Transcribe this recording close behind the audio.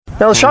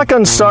Now, the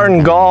shotgun start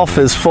in golf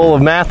is full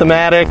of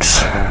mathematics.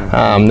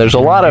 There's a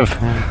lot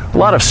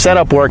of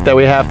setup work that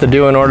we have to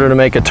do in order to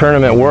make a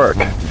tournament work.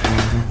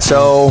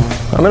 So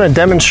I'm going to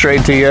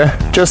demonstrate to you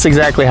just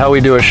exactly how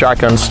we do a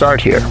shotgun start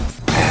here.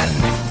 And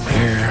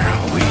here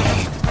we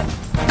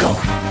go.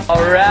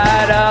 All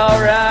right.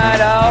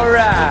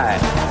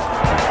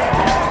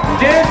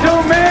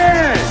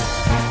 Gentlemen,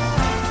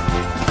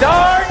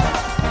 start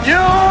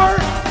your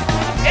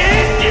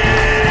engine!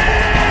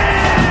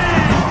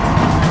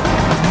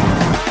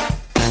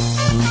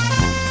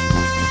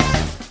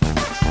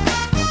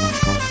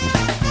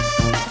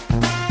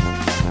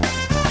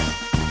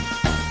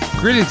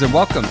 Greetings and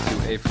welcome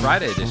to a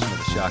Friday edition of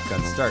the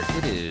Shotgun Start.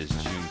 It is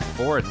June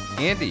 4th.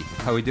 Andy,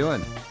 how we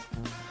doing?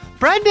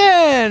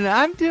 Brendan,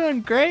 I'm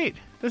doing great.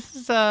 This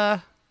is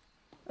a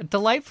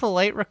delightful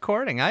late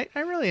recording. I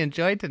really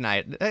enjoyed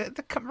tonight.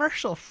 The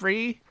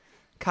commercial-free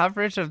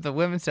coverage of the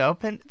Women's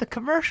Open. The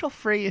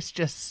commercial-free is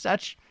just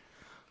such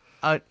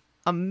an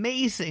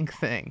amazing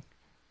thing.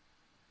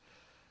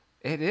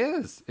 It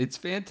is. It's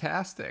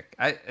fantastic.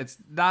 It's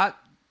not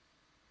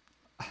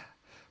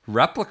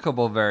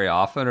replicable very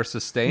often or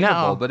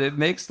sustainable, but it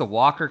makes the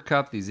Walker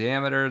Cup, these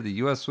amateur, the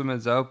U.S.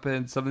 Women's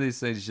Open, some of these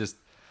things just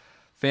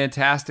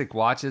fantastic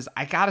watches.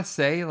 I gotta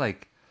say,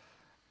 like,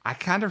 it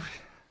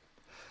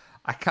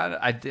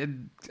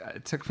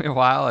took me a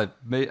while.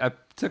 I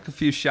took a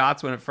few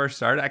shots when it first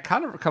started. I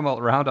kind of come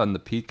around on the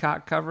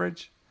Peacock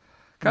coverage.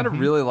 Kind of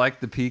really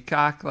like the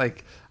Peacock.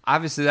 Like,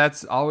 obviously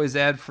that's always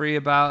ad free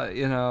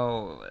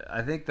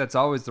I think that's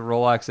always the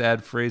Rolex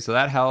ad free. So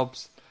that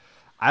helps.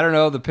 I don't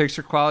know. The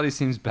picture quality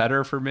seems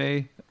better for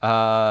me. Maybe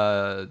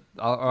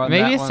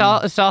it's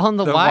all on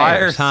the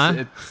wires,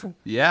 huh?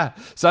 Yeah.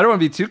 So I don't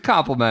want to be too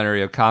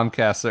complimentary of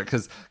Comcast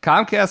because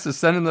Comcast is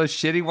sending those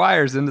shitty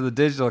wires into the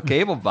digital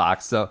cable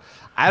box. So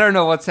I don't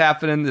know what's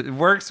happening. It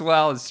works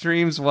well. It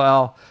streams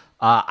well.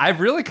 I've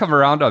really come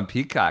around on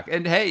Peacock.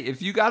 And hey,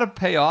 if you got to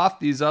pay off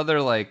these other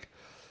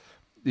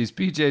these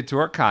PGA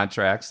Tour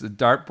contracts, the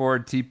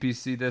dartboard,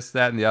 TPC, this,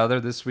 that, and the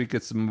other. This week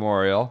it's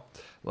Memorial.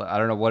 I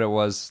don't know what it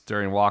was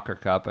during Walker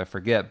Cup. I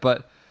forget.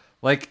 But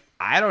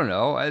I don't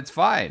know. It's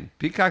fine.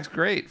 Peacock's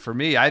great for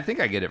me. I think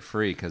I get it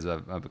free because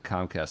I'm a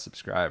Comcast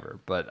subscriber.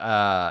 But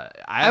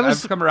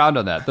I've come around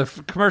on that. The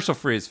commercial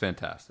free is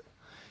fantastic.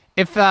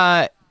 If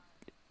I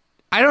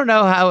don't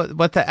know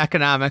what the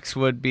economics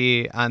would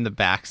be on the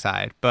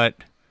backside,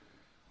 but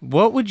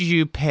what would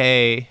you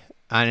pay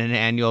on an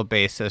annual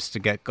basis to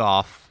get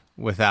golf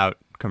without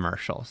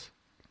commercials?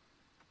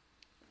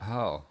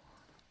 Oh,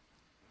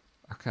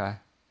 okay.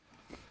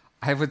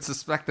 I would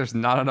suspect there's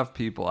not enough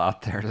people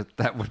out there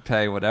that would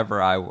pay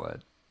whatever I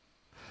would.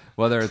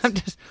 Whether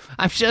it's,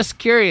 I'm just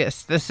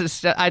curious. This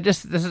is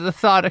a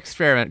thought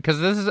experiment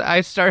because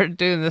I started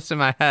doing this in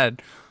my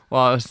head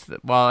while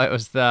it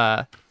was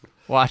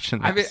watching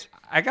this. I mean,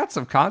 I got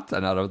some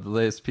content out of the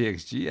latest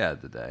PXG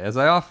ad today, as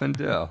I often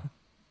do.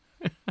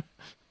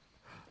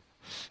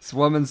 This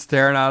woman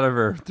staring out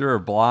of through her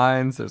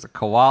blinds. There's a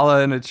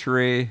koala in a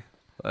tree.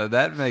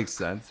 That makes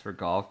sense for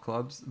golf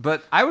clubs.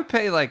 But I would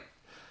pay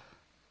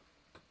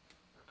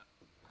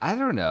I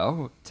don't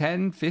know,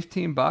 $10,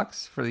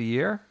 $15 for the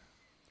year?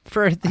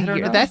 For the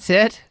year? That's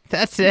it?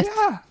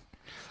 Yeah.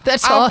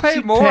 That's I'll all pay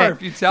you more pay.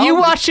 if you tell me. You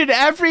watch it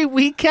every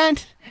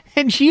weekend,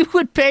 and you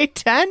would pay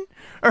 10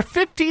 or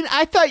 15?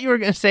 I thought you were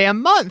going to say a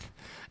month,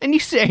 and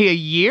you say a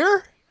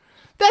year?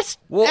 That's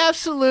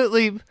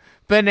absolutely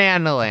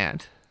banana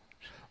land.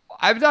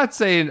 I'm not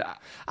saying...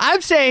 I'm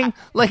saying,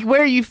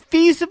 where you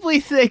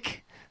feasibly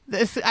think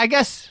this, I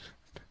guess,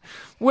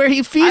 where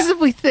you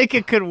feasibly think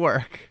it could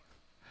work.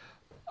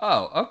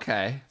 Oh,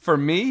 okay. For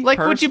me,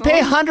 would you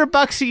pay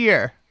 $100 a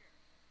year?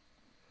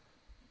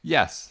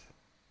 Yes,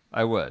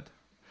 I would.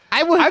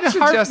 I would in a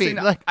heartbeat.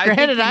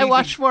 Granted, I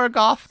watch more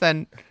golf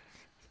than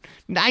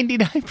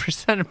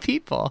 99% of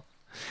people.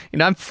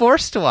 I'm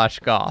forced to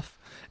watch golf,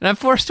 and I'm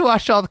forced to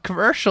watch all the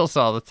commercials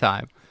all the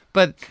time.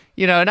 But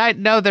and I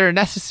know they're a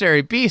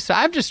necessary beast. So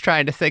I'm just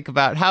trying to think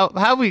about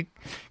how we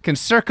can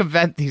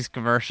circumvent these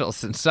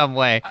commercials in some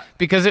way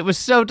because it was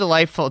so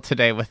delightful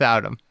today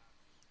without them.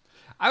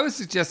 I was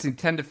suggesting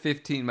 10 to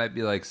 15 might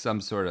be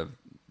some sort of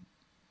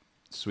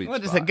sweet spot.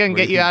 What is it going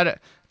to get you out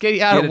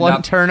of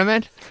one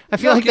tournament? I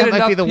feel like that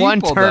might be the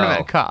one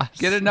tournament cost.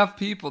 Get enough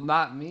people,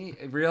 not me.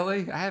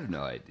 Really? I have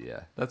no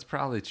idea. That's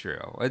probably true.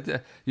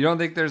 You don't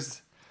think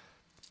there's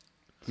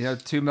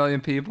 2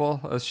 million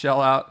people shell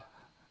out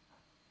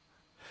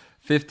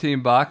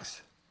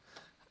 $15?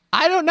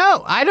 I don't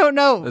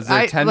know. Is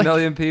there 10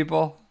 million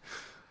people?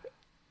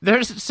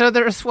 There's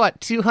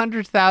what,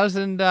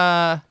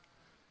 200,000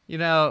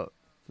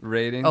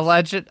 ratings.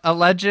 Alleged. We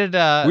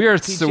are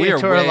PGA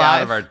Tour way live,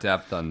 out of our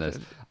depth on this.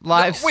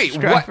 Live. Wait,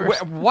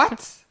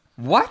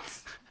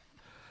 what?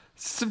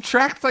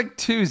 Subtract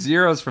 2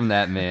 zeros from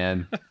that,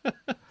 man.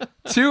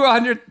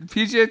 200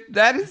 PGA.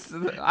 That is.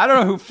 I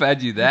don't know who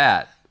fed you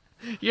that.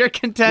 You're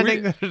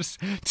contending there's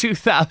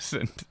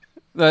 2,000.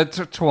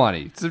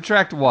 20.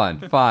 Subtract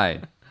 1.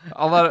 Fine.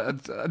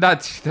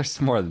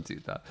 There's more than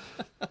 2,000.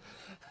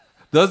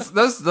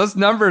 Those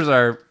numbers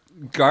are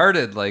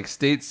guarded like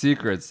state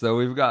secrets, though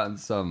we've gotten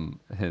some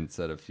hints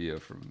at a few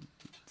from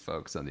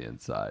folks on the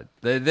inside.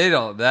 They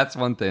don't. That's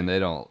one thing they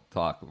don't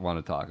want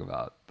to talk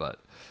about. But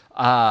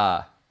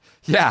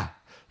yeah.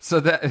 So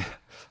that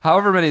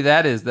however many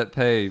that is that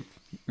pay,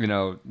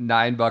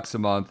 $9 a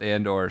month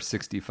and or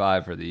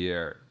 $65 for the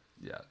year.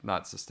 Yeah,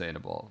 not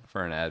sustainable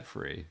for an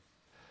ad-free,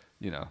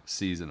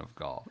 season of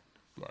golf.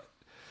 But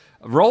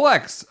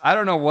Rolex, I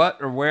don't know what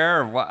or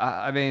where or what.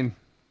 I mean,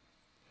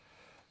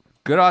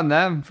 good on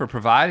them for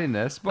providing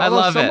this. But I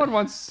love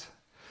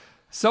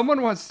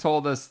someone once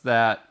told us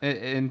that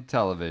in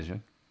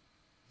television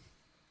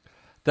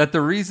that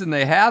the reason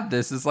they have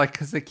this is like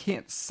because they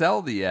can't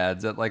sell the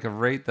ads at like a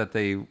rate that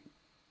they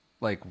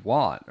like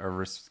want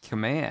or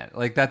command.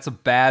 Like that's a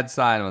bad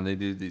sign when they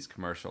do these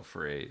commercial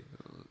free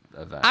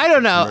events. I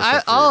don't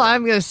know. All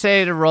I'm going to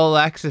say to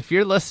Rolex, if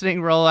you're listening,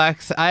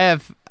 Rolex,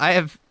 I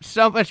have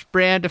so much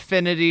brand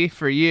affinity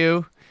for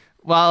you.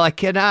 While I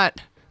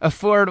cannot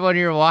afford one of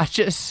your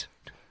watches,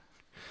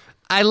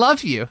 I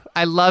love you.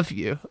 I love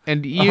you.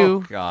 And you, oh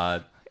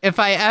God, if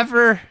I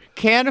ever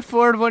can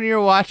afford one of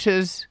your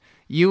watches,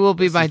 you will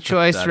be my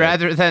choice pathetic.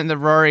 rather than the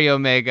Rory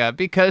Omega,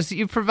 because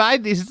you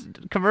provide these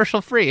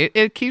commercial free.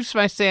 It keeps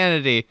my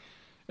sanity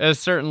at a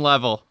certain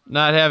level.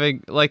 Not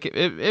having, like,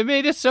 it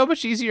made it so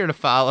much easier to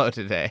follow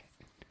today.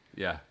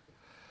 Yeah.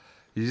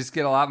 You just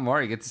get a lot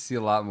more. You get to see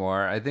a lot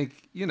more. I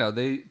think,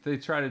 they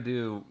try to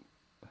do,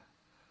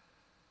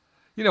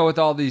 with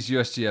all these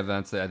USG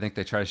events, I think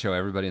they try to show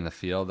everybody in the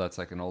field. That's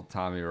like an old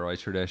Tommy Roy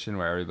tradition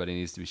where everybody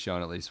needs to be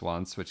shown at least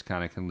once, which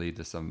kind of can lead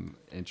to some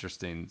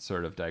interesting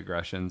sort of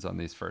digressions on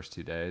these first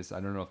 2 days. I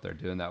don't know if they're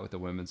doing that with the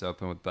Women's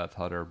Open with Beth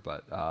Hutter,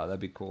 but that'd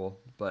be cool.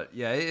 But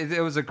yeah,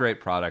 it was a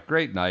great product.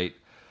 Great night.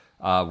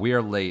 We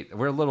are late.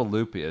 We're a little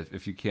loopy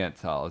if you can't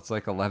tell. It's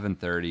like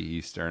 11:30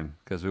 Eastern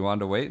because we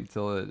wanted to wait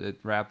until it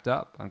wrapped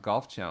up on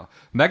Golf Channel.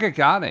 Meghan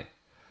Khang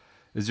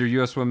is your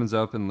U.S. Women's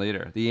Open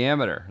leader. The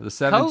amateur, the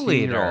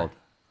 17-year-old.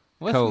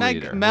 With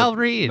Co-leader. Mel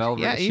Reed.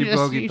 Yeah, she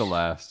bogeyed the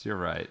last. You're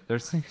right.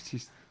 Yes,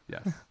 you're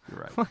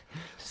right.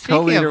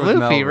 Speaking of with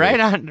Mel loopy,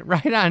 Reed.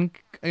 right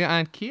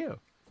on cue.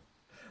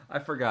 I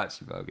forgot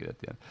she bogeyed at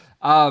the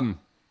end.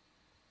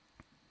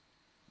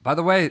 By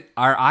the way,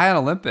 our Eye on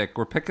Olympic,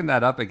 we're picking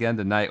that up again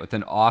tonight with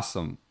an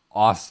awesome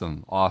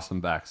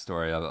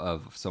backstory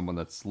of someone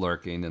that's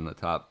lurking in the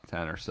top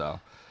 10 or so.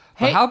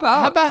 But Hey, how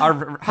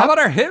about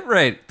our hit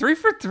rate? 3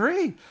 for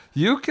 3.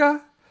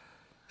 Yuka,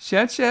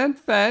 Shen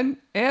Fen,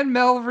 and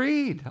Mel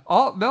Reed.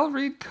 Mel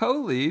Reed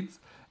co-leads,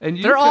 and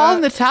Yuka, They're all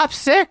in the top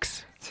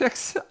 6.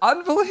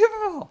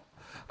 unbelievable.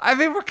 I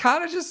mean, we're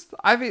kind of just.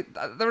 I mean,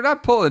 they're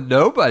not pulling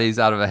nobodies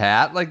out of a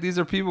hat. Like these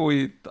are people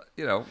we,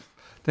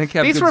 think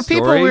have. These good were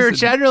people we stories were and-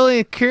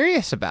 generally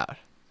curious about.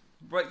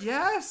 But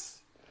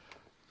yes,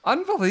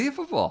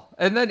 unbelievable.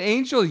 And then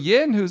Angel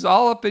Yin, who's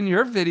all up in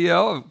your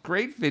video, a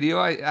great video.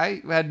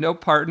 I had no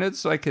part in it,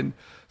 so I can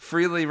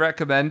freely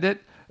recommend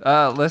it.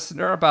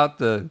 Listener, about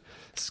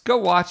go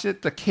watch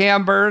it. The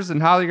cambers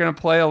and how you're going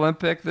to play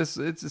Olympic.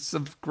 It's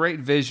some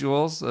great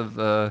visuals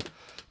of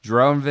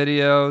drone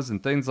videos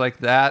and things like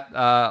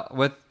that.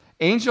 With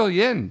Angel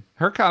Yin,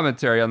 her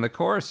commentary on the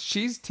course,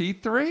 she's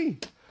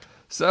T3.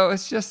 So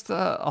it's just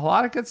a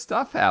lot of good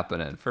stuff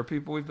happening for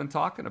people we've been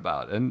talking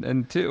about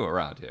and two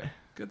around here.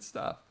 Good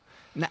stuff.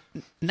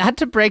 Not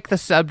to break the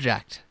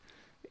subject,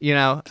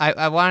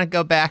 I want to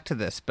go back to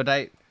this, but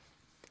I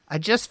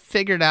just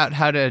figured out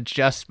how to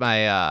adjust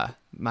my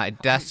my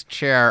desk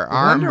chair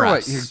I wonder armrests.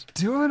 what you're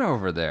doing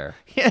over there.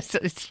 Yes,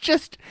 it's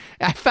just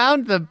I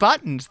found the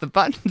buttons. The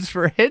buttons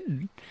were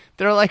hidden.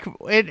 They're like,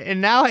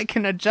 and now I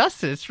can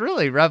adjust it. It's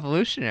really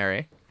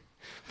revolutionary.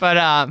 But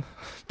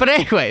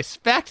anyways,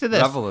 back to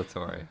this.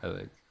 Revelatory, I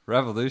think.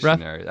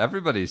 Revolutionary.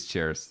 Everybody's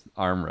chairs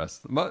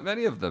armrest.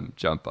 Many of them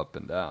jump up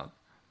and down.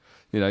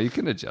 You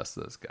can adjust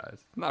those guys.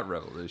 Not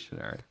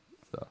revolutionary.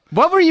 So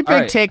What were your big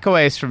All right.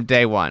 takeaways from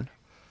day one?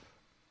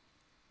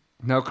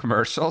 No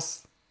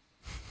commercials.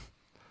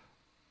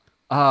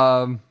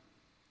 I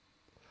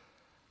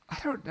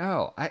don't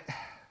know.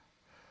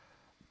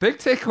 Big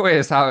takeaway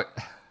is how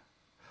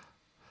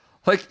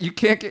you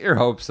can't get your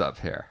hopes up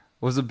here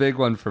was a big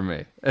one for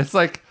me. It's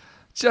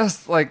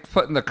just like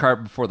putting the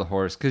cart before the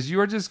horse because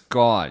you are just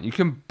gone. You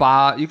can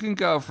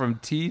go from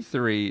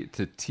T3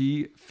 to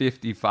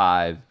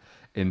T55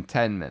 in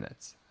 10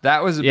 minutes.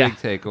 That was a big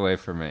takeaway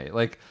for me.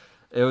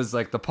 It was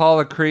like the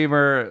Paula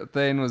Creamer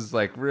thing was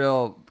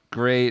real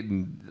great,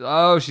 and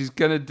she's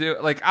gonna do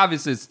it.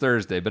 Obviously it's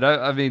Thursday, but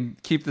I mean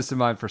keep this in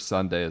mind for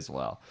Sunday as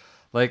well.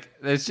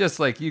 It's just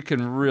you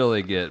can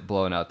really get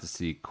blown out to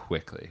sea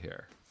quickly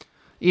here.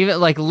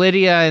 Even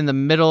Lydia in the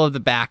middle of the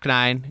back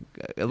nine,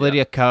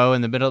 Lydia Ko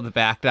in the middle of the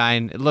back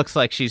nine. It looks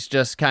like she's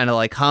just kind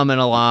of humming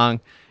along.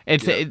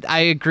 I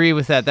agree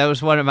with that. That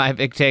was one of my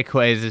big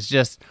takeaways. Is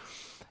just,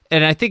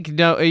 and I think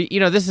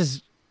this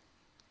is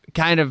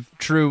kind of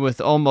true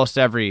with almost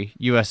every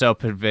U.S.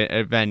 Open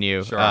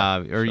venue,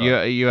 Sure.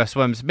 U.S.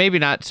 Women's. Maybe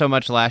not so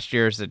much last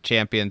year's at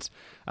Champions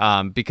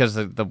because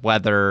of the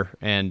weather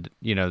and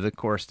the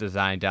course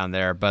design down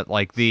there. But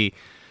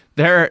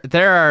there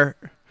are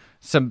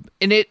and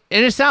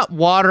it's not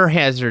water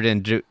hazard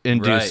induced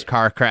Right.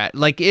 car crash.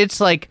 Like, it's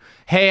like,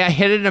 hey, I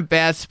hit it in a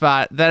bad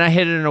spot, then I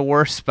hit it in a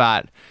worse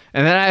spot,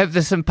 and then I have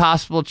this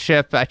impossible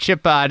chip. I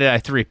chip on it, I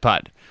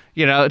 3-putt.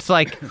 You know, it's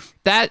like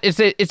that.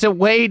 It's a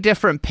way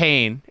different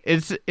pain.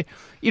 It's,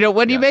 you know,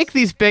 when you make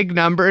these big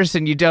numbers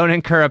and you don't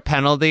incur a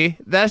penalty,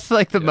 that's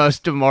like the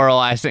most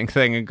demoralizing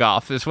thing in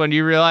golf, is when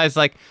you realize,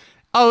 like,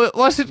 oh, it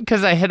wasn't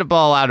because I hit a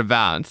ball out of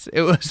bounds.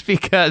 It was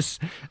because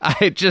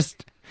I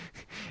just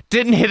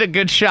didn't hit a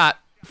good shot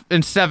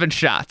in 7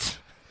 shots.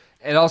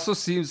 It also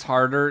seems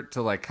harder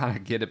to like kind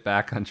of get it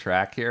back on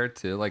track here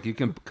too. Like you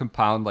can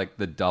compound like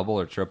the double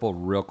or triple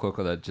real quick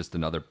with just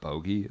another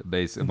bogey,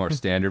 a more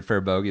standard fair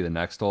bogey. The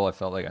next hole, I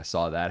felt like I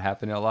saw that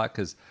happening a lot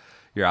because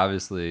you're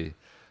obviously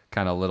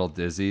kind of a little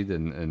dizzied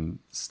and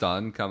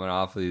stunned coming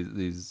off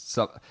these.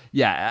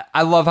 Yeah,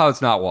 I love how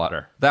it's not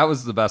water. That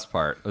was the best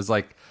part. It was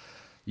like,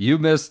 you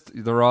missed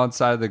the wrong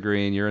side of the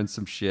green, you're in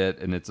some shit,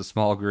 and it's a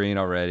small green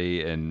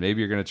already, and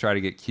maybe you're going to try to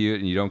get cute,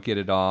 and you don't get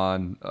it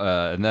on,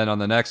 and then on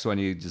the next one,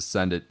 you just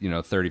send it,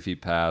 30 feet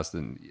past,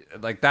 and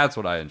like that's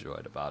what I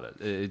enjoyed about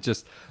it. It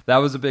just, that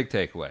was a big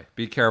takeaway.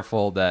 Be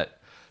careful that,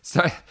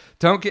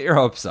 don't get your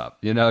hopes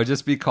up,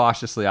 just be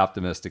cautiously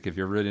optimistic if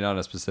you're rooting on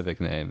a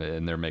specific name,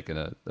 and they're making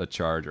a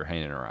charge or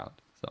hanging around.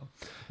 So,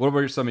 what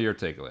were some of your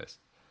takeaways?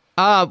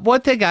 One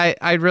thing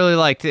I really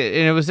liked,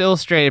 and it was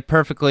illustrated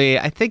perfectly,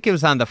 I think it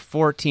was on the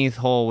 14th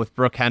hole with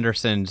Brooke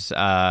Henderson's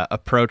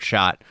approach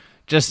shot.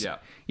 Just,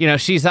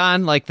 she's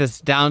on like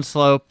this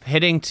downslope,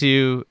 hitting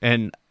to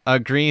a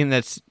green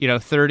that's,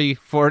 30,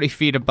 40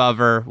 feet above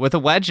her with a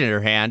wedge in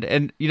her hand.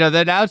 And,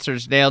 the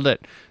announcers nailed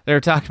it. They were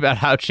talking about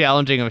how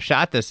challenging of a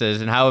shot this is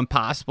and how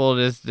impossible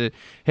it is to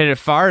hit it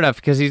far enough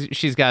because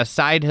she's got a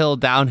side hill,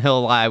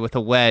 downhill lie with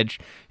a wedge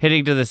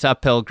hitting to this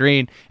uphill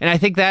green. And I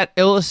think that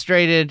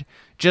illustrated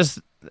just,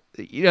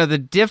 the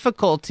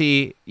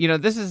difficulty.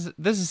 This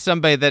is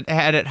somebody that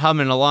had it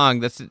humming along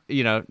that's,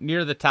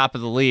 near the top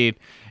of the lead,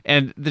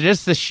 and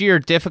just the sheer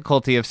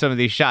difficulty of some of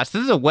these shots.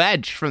 This is a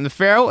wedge from the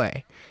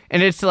fairway,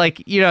 and it's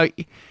like,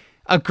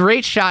 a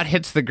great shot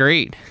hits the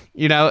green,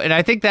 and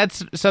I think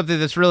that's something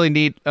that's really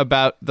neat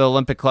about the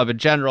Olympic Club in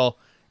general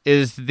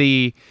is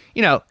the,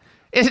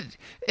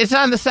 it's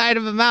on the side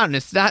of a mountain.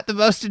 It's not the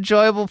most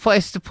enjoyable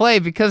place to play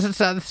because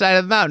it's on the side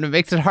of the mountain. It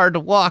makes it hard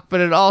to walk,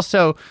 but it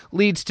also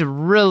leads to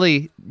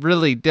really,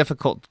 really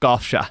difficult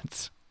golf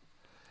shots.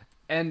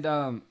 And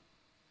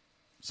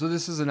so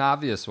this is an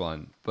obvious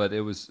one, but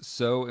it was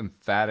so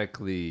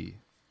emphatically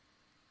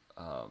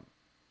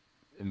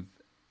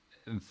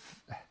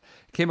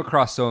came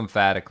across so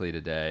emphatically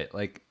today.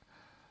 Like,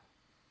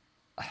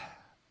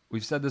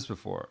 we've said this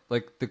before,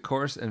 like the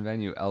course and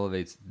venue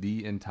elevates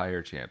the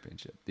entire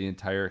championship, the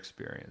entire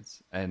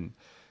experience. And,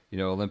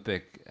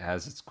 Olympic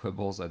has its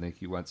quibbles. I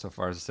think you went so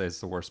far as to say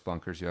it's the worst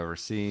bunkers you've ever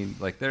seen.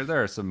 Like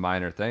there are some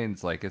minor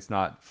things, like it's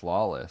not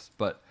flawless,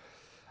 but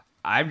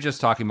I'm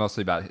just talking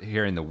mostly about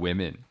hearing the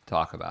women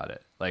talk about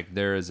it. Like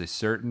there is a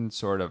certain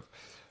sort of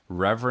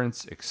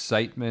reverence,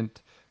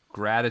 excitement,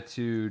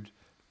 gratitude,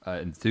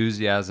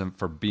 enthusiasm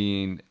for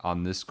being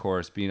on this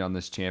course, being on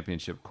this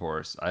championship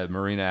course.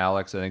 Marina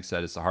Alex, I think,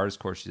 said it's the hardest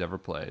course she's ever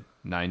played.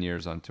 9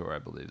 years on tour, I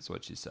believe is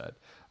what she said.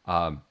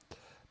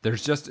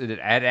 There's just, it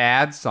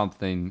adds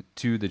something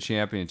to the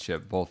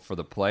championship, both for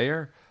the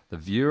player, the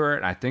viewer,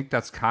 and I think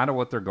that's kind of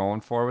what they're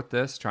going for with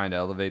this, trying to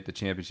elevate the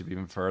championship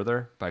even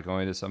further by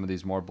going to some of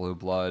these more blue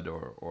blood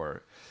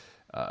or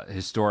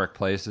historic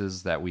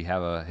places that we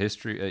have a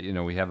history,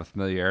 we have a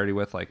familiarity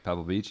with, like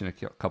Pebble Beach in a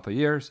couple of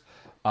years.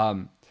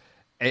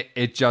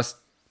 This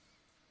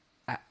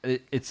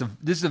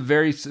is a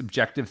very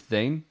subjective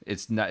thing.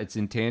 It's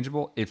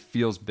intangible. It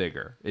feels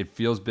bigger. It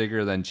feels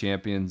bigger than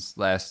Champions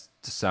last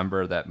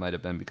December. That might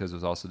have been because it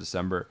was also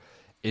December.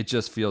 It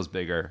just feels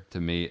bigger to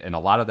me. And a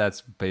lot of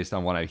that's based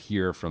on what I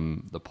hear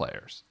from the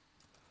players.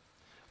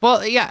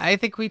 Well, yeah, I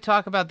think we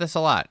talk about this a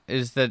lot,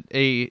 is that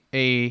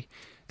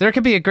there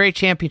could be a great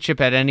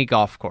championship at any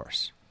golf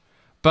course,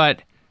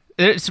 but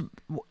it's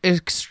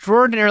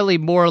extraordinarily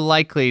more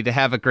likely to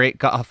have a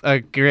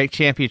great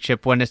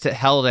championship when it's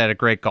held at a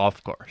great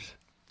golf course.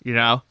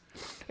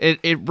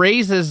 It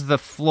raises the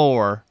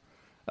floor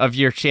of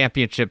your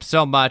championship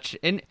so much,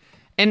 and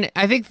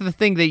I think the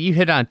thing that you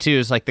hit on too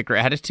is like the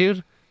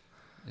gratitude.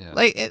 Yeah.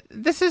 Like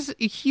this is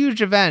a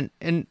huge event,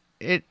 and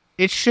it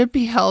should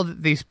be held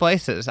at these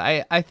places.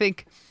 I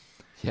think,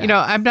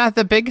 I'm not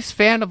the biggest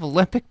fan of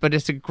Olympic, but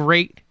it's a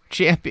great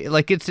champion.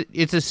 Like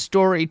it's a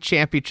storied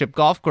championship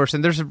golf course,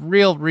 and there's a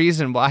real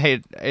reason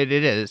why it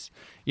is,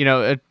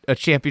 a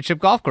championship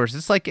golf course.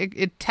 It's like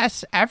it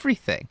tests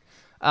everything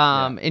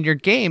in your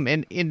game,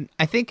 and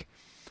I think,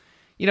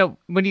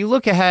 when you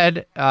look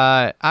ahead,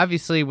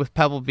 obviously with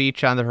Pebble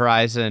Beach on the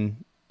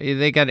horizon,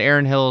 they got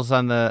Erin Hills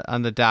on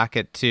the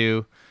docket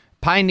too.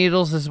 Pine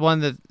Needles is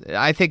one that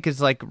I think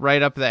is like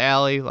right up the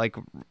alley, like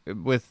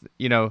with,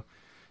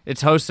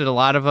 it's hosted a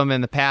lot of them in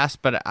the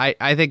past, but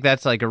I think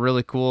that's like a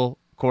really cool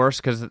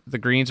course because the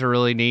greens are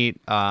really neat.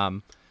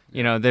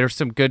 There's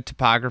some good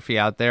topography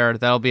out there.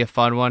 That'll be a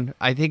fun one.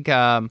 I think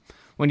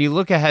when you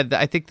look ahead,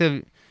 I think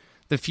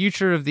the the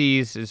future of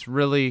these is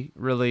really,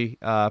 really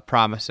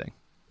promising.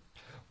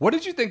 What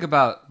did you think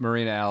about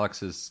Marina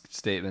Alex's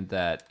statement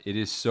that it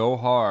is so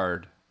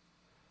hard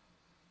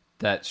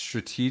that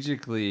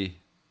strategically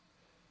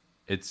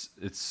it's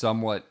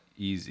somewhat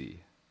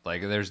easy?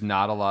 Like there's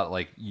not a lot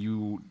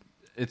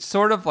it's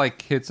sort of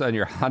like hits on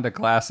your Honda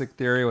Classic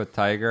theory with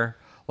Tiger.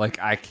 Like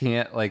I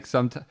can't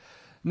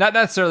not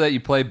necessarily that you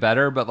play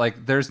better, but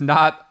like there's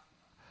not.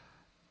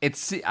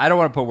 I don't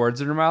want to put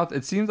words in her mouth.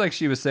 It seems like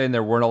she was saying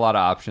there weren't a lot of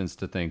options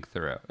to think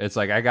through. It's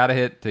like I got to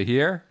hit to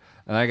here,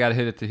 and I got to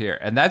hit it to here,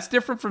 and that's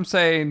different from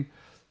saying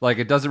like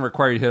it doesn't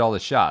require you to hit all the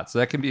shots. So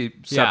that can be a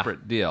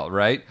separate deal,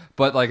 right?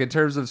 But like in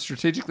terms of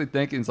strategically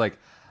thinking, it's like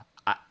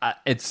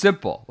it's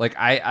simple. Like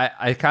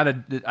I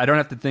don't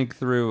have to think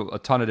through a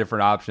ton of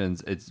different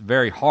options. It's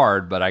very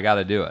hard, but I got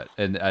to do it.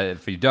 And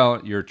if you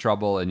don't, you're in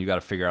trouble, and you got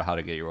to figure out how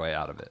to get your way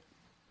out of it.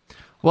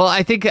 Well,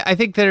 I think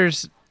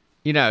there's,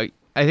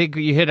 I think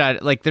you hit on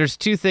like there's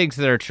two things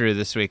that are true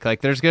this week. Like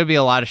there's going to be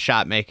a lot of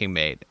shot making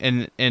made,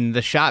 and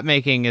the shot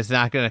making is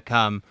not going to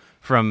come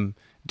from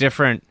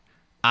different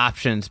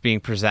options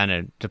being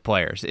presented to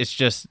players. It's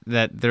just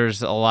that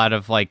there's a lot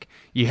of like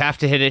you have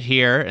to hit it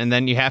here, and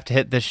then you have to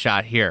hit this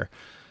shot here.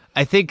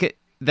 I think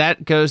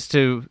that goes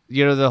to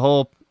the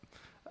whole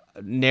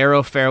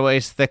narrow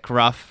fairways, thick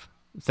rough,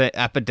 the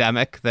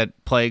epidemic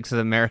that plagues the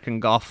American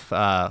golf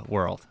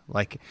world.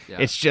 Like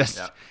it's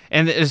just,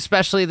 and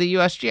especially the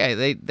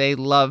USGA, they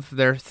love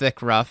their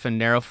thick rough and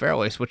narrow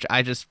fairways, which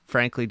I just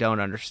frankly don't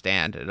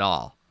understand at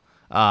all.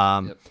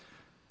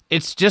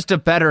 It's just a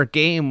better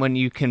game when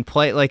you can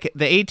play like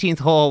the 18th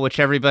hole, which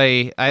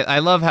everybody, I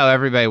love how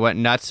everybody went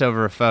nuts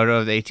over a photo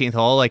of the 18th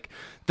hole. Like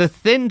the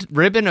thin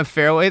ribbon of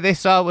fairway they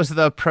saw was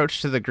the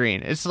approach to the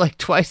green. It's like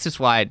twice as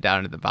wide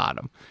down at the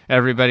bottom.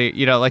 Everybody,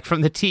 like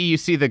from the tee, you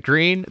see the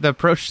green, the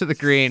approach to the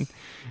green.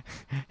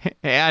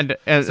 and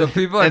so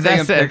people are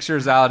taking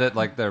pictures out at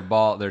like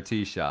their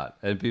tee shot,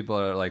 and people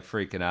are like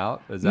freaking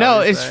out. Is that no,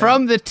 what you're it's saying?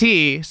 from the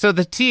tee. So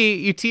the tee,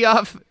 you tee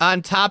off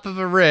on top of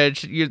a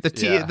ridge.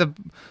 The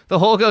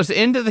hole goes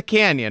into the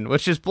canyon,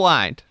 which is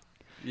blind.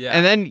 Yeah.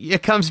 And then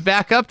it comes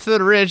back up to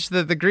the ridge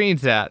that the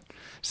green's at.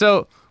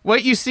 So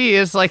what you see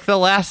is like the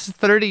last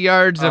 30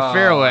 yards of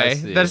fairway.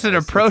 That's an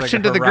approach like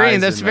into the green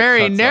that's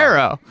very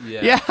narrow.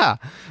 Yeah.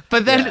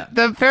 But then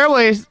the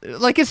fairway's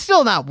like it's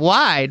still not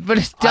wide, but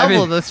it's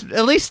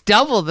at least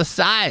double the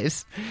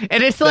size.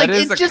 And it's like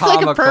it's just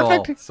like a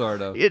perfect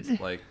sort of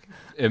like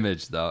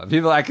image though.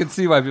 I can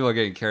see why people are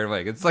getting carried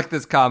away. It's like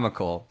this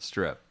comical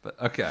strip.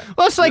 But okay.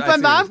 Well, it's like my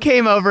mom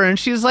came over and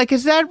she was like,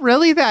 "Is that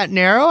really that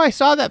narrow? I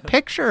saw that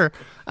picture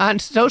on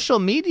social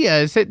media.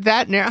 Is it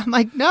that narrow?" I'm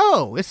like,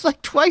 "No, it's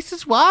like twice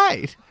as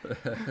wide."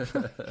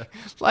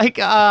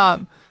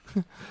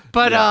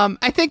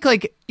 I think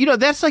like,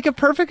 that's like a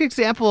perfect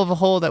example of a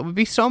hole that would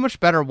be so much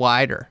better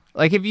wider.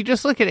 Like if you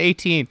just look at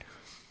 18,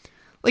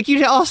 like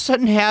you'd all of a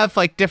sudden have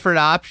like different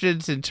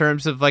options in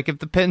terms of like if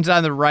the pin's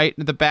on the right,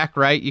 the back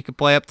right, you could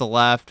play up the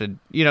left, and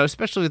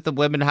especially with the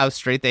women how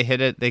straight they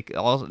hit it, they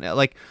all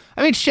like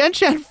Shen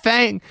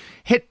Fang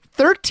hit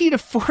 13 to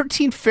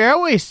 14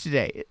 fairways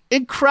today.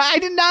 I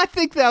did not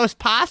think that was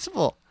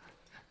possible.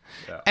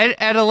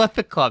 At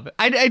Olympic Club.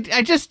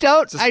 I just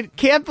don't. I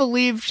can't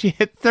believe she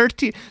hit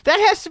 13. That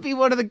has to be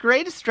one of the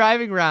greatest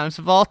driving rounds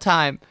of all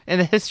time in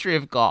the history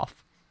of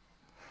golf.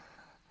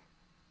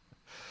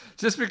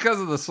 Just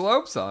because of the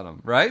slopes on them,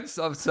 right?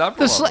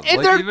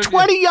 And they're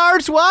 20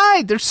 yards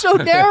wide. They're so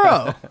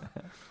narrow.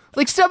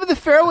 Like some of the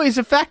fairways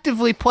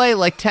effectively play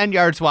like 10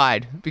 yards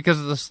wide because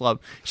of the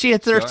slope. She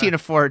hit 13 to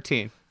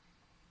 14.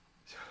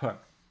 Sure.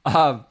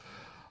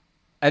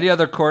 Any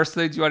other course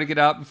things you want to get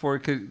out before we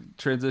could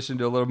transition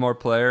to a little more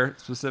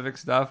player-specific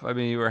stuff? I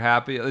mean, you were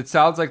happy. It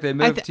sounds like they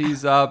moved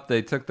tees up.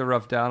 They took the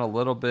rough down a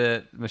little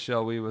bit,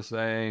 Michelle Wee was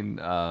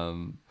saying.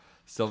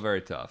 Still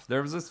very tough.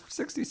 There was a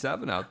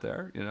 67 out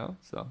there,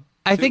 so.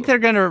 I think they're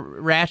going to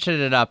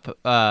ratchet it up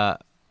a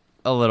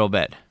little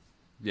bit.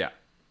 Yeah.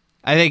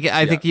 I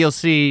think you'll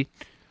see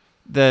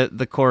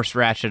the course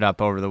ratchet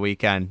up over the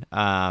weekend.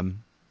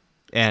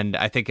 And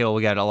I think it will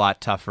get a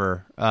lot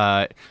tougher.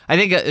 I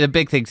think the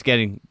big thing's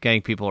getting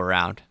people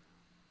around,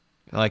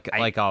 like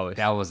always.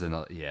 That was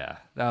another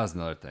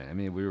thing. I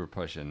mean, we were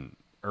pushing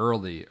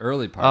early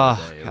part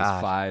of the day. It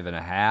was 5.5.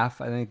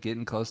 I think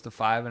getting close to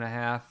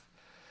 5.5.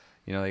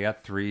 They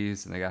got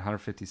threes and they got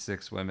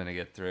 156 women to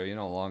get through.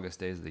 Longest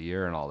days of the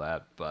year and all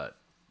that. But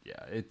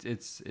yeah,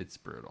 it's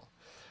brutal.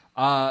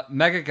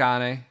 Meghan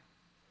Khang,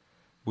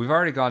 we've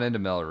already gone into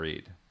Mel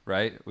Reid.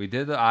 Right? We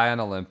did the Ion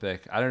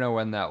Olympic. I don't know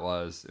when that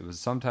was. It was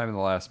sometime in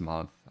the last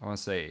month. I want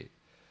to say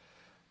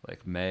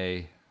like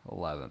May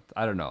 11th.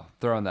 I don't know.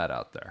 Throwing that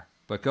out there.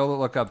 But go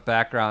look up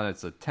background.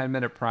 It's a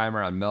 10-minute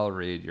primer on Mel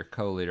Reid, your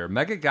co-leader.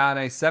 Meghan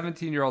Khang,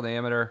 17-year-old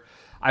amateur.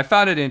 I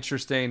found it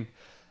interesting.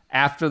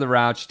 After the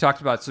round, she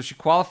talked about, so she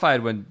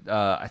qualified when,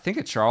 I think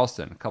at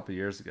Charleston a couple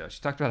years ago. She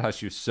talked about how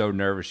she was so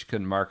nervous she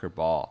couldn't mark her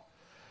ball.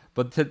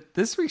 But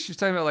this week she was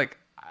talking about like,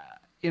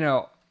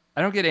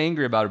 I don't get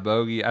angry about a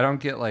bogey. I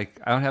don't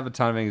have a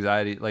ton of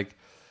anxiety. Like,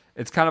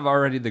 it's kind of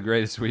already the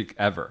greatest week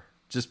ever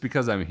just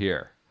because I'm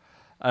here.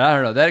 I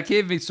don't know. That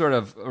gave me sort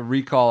of a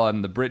recall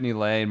on the Brittany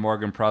Lane,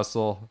 Morgan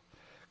Prussell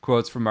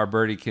quotes from our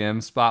Birdie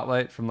Kim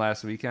spotlight from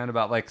last weekend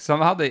about like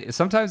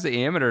sometimes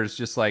the amateurs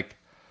just like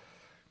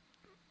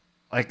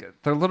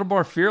they're a little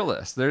more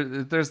fearless.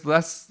 There's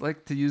less,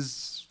 like, to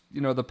use,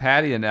 the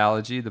Patty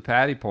analogy, the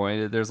Patty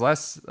point, there's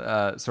less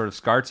sort of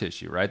scar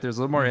tissue, right? There's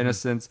a little more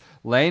innocence.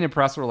 Lane and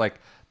Prussell were like,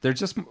 they're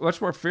just much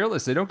more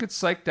fearless. They don't get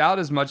psyched out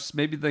as much.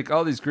 Maybe like,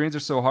 oh, these greens are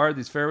so hard.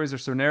 These fairways are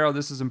so narrow.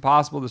 This is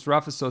impossible. This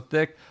rough is so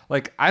thick.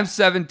 Like, I'm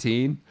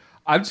 17.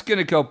 I'm just going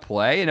to go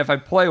play. And if I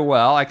play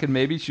well, I can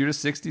maybe shoot a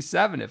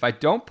 67. If I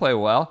don't play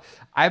well,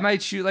 I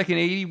might shoot like an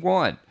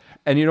 81.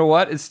 And you know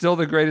what? It's still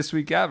the greatest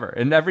week ever.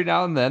 And every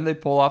now and then they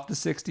pull off the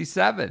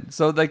 67.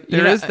 So like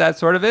there is that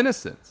sort of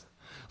innocence.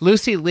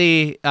 Lucy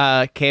Lee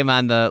came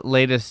on the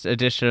latest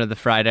edition of the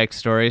Fried Egg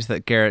Stories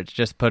that Garrett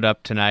just put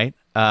up tonight.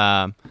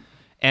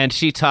 And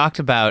she talked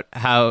about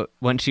how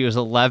when she was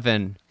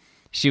 11,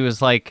 she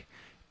was like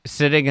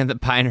sitting in the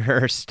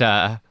Pinehurst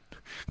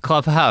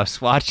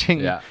clubhouse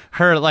watching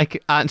her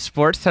like on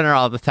SportsCenter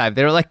all the time.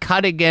 They were like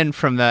cutting in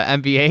from the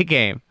NBA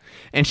game.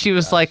 And she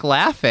was like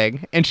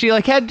laughing, and she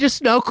like had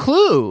just no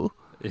clue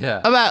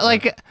about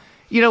like,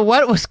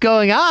 what was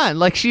going on.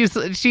 Like she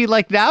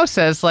like now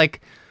says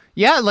like,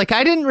 like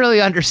I didn't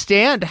really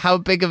understand how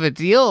big of a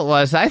deal it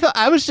was. I thought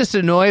I was just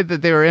annoyed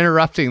that they were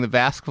interrupting the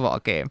basketball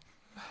game.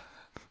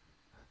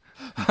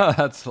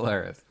 That's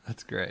hilarious.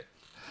 That's great.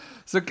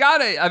 So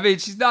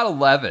she's not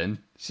 11.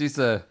 She's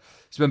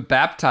been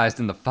baptized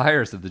in the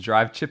fires of the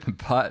drive, chip, and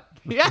putt.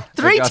 Yeah,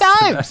 3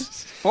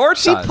 times. 4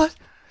 times.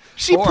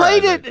 She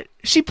played it.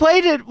 She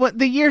played it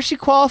the year she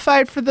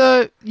qualified for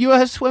the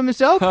U.S.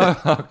 Women's Open.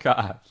 Oh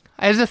God!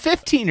 As a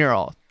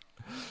 15-year-old.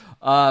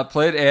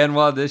 Played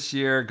ANWA this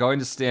year. Going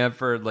to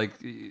Stanford. Like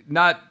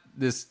not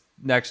this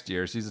next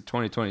year. She's a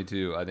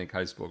 2022, I think,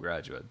 high school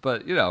graduate.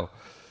 But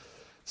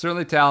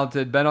certainly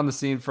talented. Been on the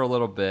scene for a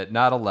little bit.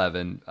 Not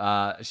 11.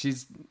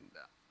 She's.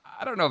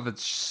 I don't know if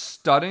it's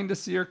stunning to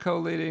see her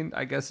co-leading.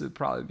 I guess it'd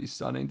probably be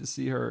stunning to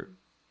see her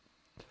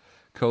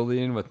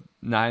co-leading with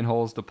 9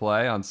 holes to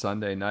play on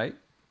Sunday night.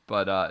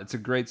 But it's a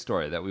great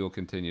story that we will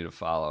continue to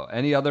follow.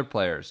 Any other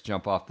players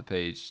jump off the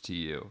page to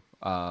you?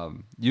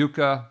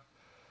 Yuka,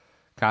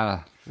 kind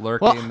of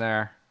lurking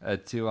there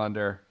at 2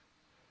 under.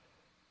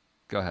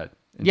 Go ahead.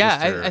 And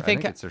I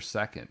think it's her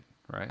second,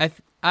 right?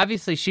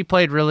 Obviously, she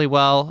played really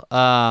well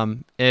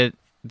at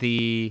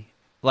the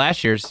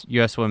last year's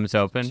U.S. Women's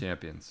Open.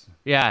 Champions.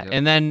 Yeah, Yep.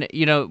 and then,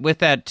 with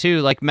that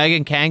too, like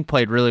Meghan Khang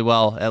played really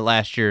well at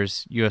last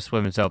year's U.S.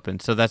 Women's Open,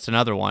 so that's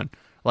another one.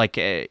 Like,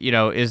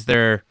 is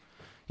there,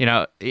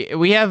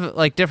 we have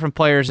like different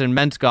players in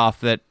men's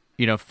golf that,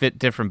 fit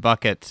different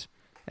buckets,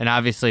 and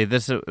obviously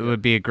this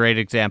would be a great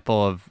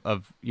example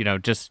of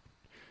just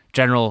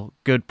general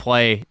good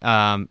play,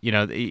 a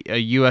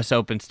U.S.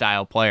 Open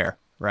style player,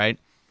 right?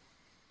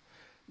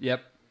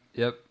 Yep.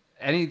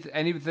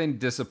 Anything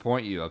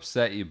disappoint you,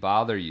 upset you,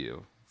 bother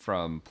you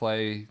from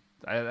play?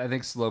 I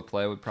think slow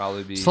play would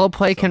probably be... Slow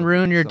play can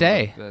ruin your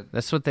day.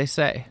 That's what they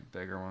say.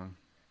 Bigger one.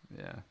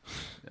 Yeah.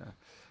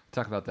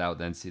 Talk about that with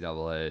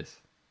NCAAs.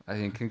 I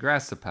mean,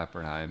 congrats to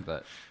Pepperdine,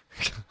 but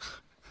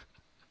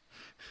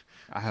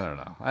I don't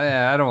know.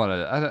 I don't want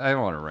to. I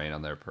don't want to rain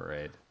on their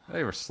parade.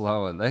 They were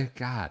slow, and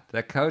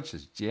that coach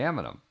is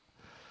jamming them.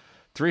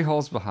 3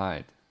 holes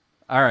behind.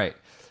 All right.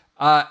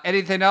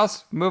 Anything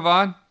else? Move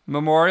on.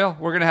 Memorial.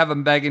 We're gonna have a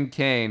Meghan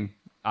Khang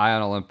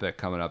Ion Olympic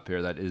coming up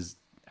here. That is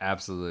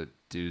absolute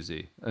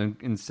doozy.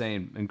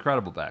 Insane,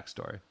 incredible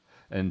backstory.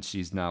 And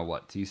she's now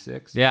what,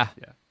 T6? Yeah.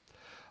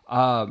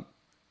 All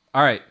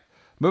right.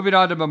 Moving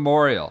on to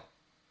Memorial.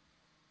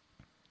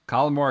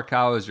 Colin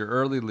Morikawa is your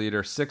early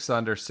leader, 6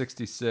 under,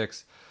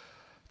 66.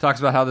 Talks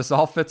about how this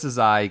all fits his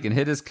eye. He can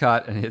hit his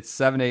cut and hit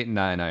 7, 8, and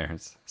 9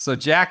 irons. So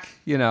Jack,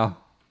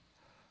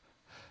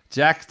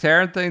 Jack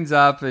tearing things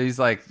up. And he's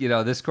like,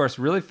 this course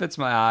really fits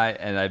my eye,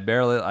 and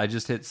I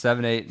just hit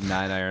 7, 8, and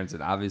 9 irons,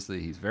 and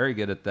obviously he's very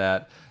good at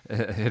that,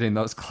 hitting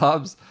those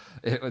clubs.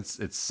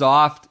 It's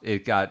soft.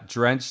 It got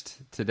drenched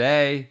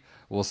today.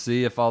 We'll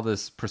see if all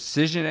this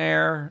precision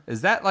air,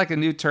 is that like a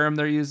new term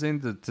they're using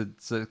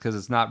because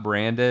it's not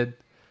branded?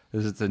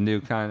 Is it a new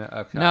kind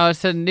of? Okay. No,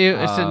 it's a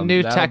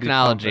new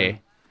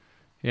technology.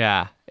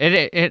 Yeah,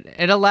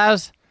 it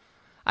allows.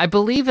 I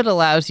believe it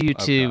allows you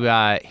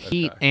to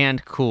heat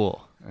and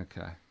cool.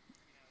 Okay.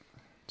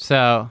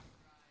 So,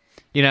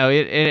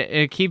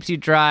 it keeps you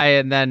dry,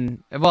 and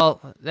then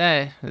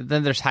then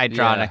there's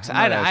hydronics.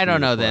 Yeah, I don't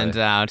know the ins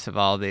and outs of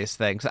all these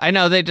things. I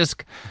know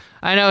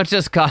it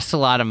just costs a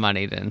lot of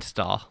money to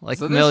install, like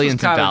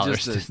millions of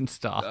dollars to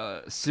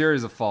install.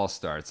 Series of false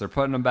starts. They're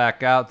putting them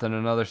back out, then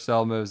another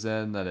cell moves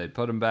in, then they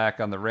put them back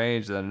on the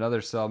range, then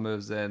another cell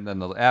moves in, then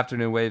the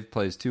afternoon wave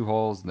plays 2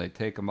 holes, and they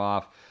take them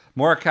off.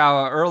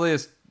 Morikawa,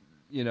 earliest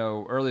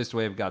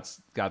wave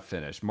got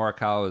finished.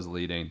 Morikawa is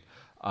leading.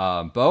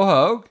 Bo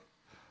Hoag,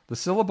 the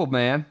syllable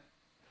man,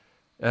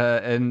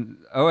 an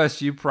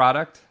OSU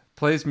product,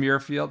 plays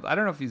Muirfield. I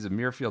don't know if he's a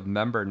Muirfield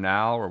member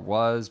now or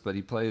was, but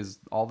he plays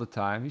all the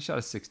time. He shot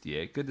a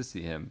 68. Good to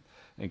see him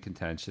in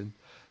contention.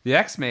 The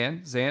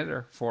X-Man,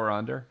 Xander, 4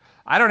 under.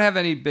 I don't have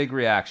any big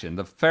reaction.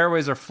 The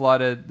fairways are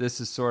flooded. This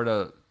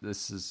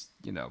is,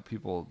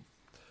 people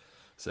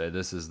say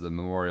this is the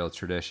Memorial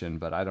tradition,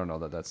 but I don't know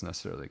that that's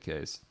necessarily the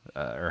case,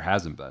 or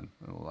hasn't been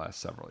in the last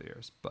several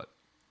years. But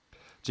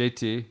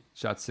JT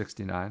shot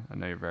 69. I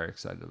know you're very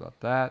excited about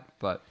that,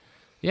 but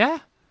yeah.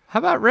 How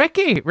about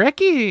Rickie?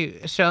 Rickie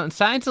showing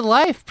signs of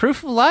life,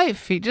 proof of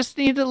life. He just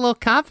needed a little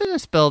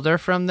confidence builder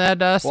from that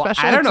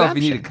special I don't know if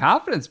exemption. he needed a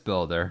confidence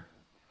builder.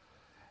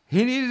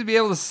 He needed to be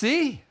able to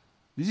see.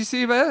 Did you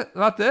see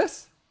about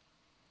this?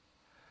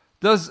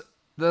 Those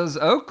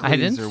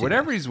Oakleys or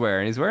whatever he's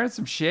wearing. He's wearing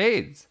some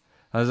shades.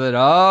 I said,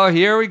 oh,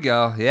 here we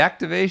go. The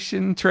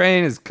activation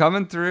train is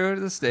coming through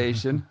to the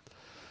station.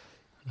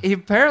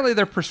 Apparently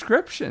their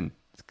prescription.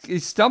 He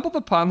stumbled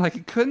upon like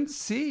he couldn't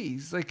see.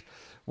 He's like,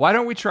 why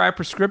don't we try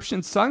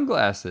prescription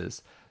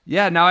sunglasses?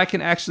 Yeah, now I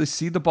can actually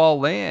see the ball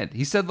land.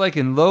 He said like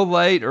in low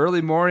light,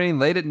 early morning,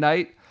 late at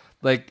night,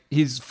 like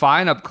he's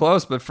fine up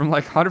close, but from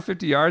like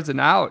 150 yards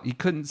and out, he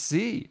couldn't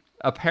see.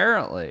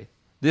 Apparently,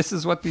 this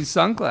is what these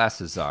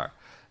sunglasses are.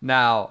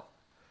 Now,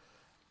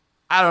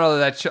 I don't know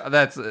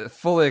that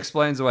fully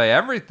explains away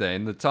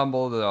everything, the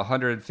tumble to the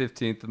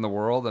 115th in the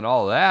world and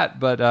all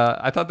that, but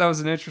I thought that was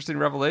an interesting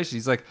revelation.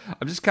 He's like,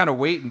 I'm just kind of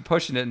waiting,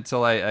 pushing it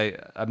until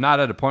I'm not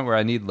at a point where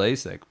I need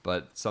LASIK,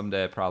 but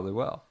someday I probably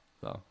will.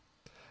 So,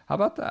 how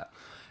about that?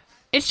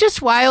 It's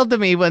just wild to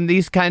me when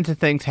these kinds of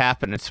things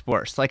happen in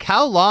sports. Like,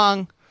 how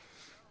long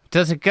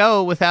does it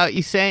go without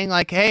you saying,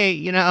 like,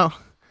 hey,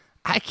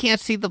 I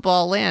can't see the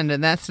ball land,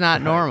 and that's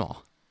not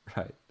normal.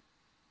 Right.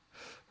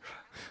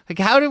 Like,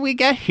 how did we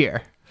get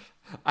here?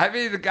 I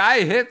mean, the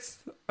guy hits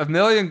 1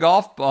 million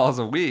golf balls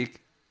a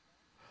week.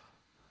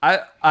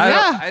 I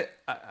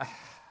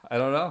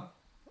don't know.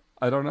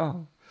 I don't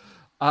know.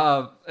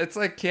 It's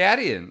like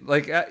caddying.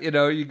 Like,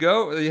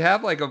 you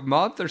have like a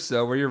month or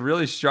so where you're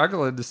really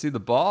struggling to see the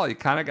ball. You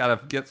kind of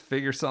got to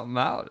figure something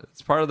out.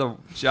 It's part of the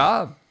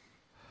job.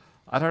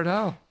 I don't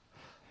know.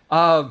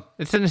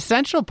 It's an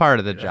essential part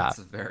of the job. It's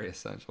a very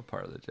essential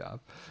part of the job.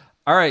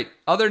 All right.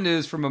 Other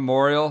news from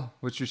Memorial,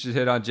 which we should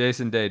hit on.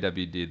 Jason Day,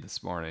 WD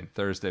this morning,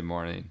 Thursday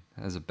morning,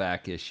 has a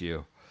back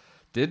issue.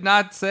 Did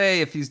not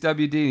say if he's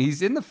WD.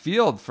 He's in the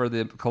field for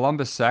the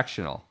Columbus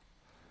sectional.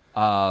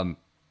 So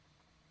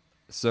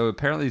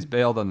apparently he's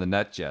bailed on the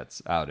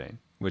NetJets outing,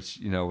 which,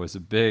 was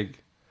a big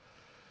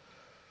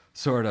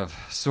sort of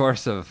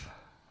source of,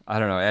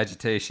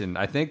 agitation,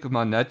 I think,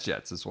 among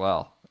NetJets as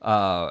well.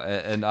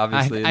 And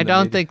obviously, I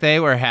don't think they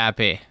were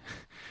happy.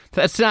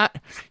 That's not,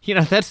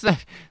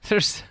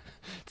 it's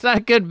not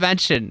a good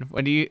mention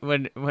when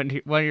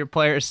your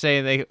players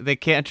say they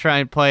can't try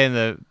and play in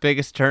the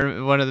biggest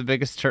tournament, one of the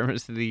biggest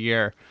tournaments of the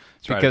year,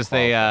 because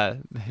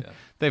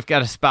they've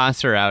got a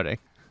sponsor outing.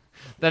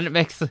 Then it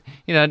makes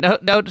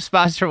no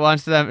sponsor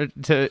wants them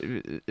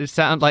to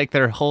sound like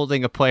they're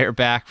holding a player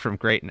back from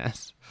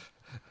greatness,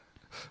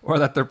 or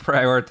that they're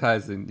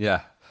prioritizing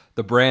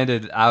the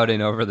branded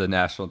outing over the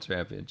national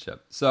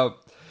championship. So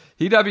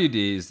he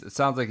WDs. It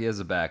sounds like he has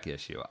a back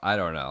issue. I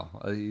don't know.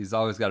 He's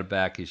always got a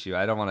back issue.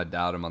 I don't want to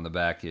doubt him on the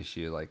back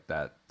issue. Like,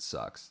 that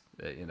sucks.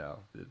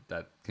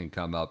 That can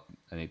come up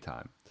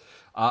anytime.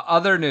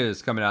 Other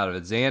news coming out of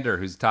it. Xander,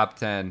 who's top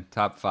 10,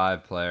 top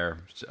 5 player,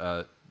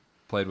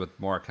 played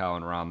with Morikawa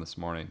and Rahm this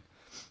morning.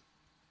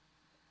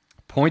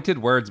 Pointed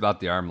words about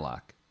the arm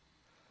lock.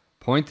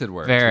 Pointed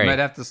words. Very. We might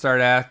have to start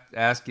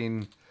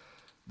asking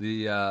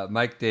the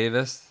Mike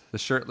Davis, the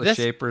shirtless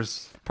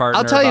Shapers partner.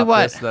 I'll tell you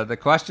what. The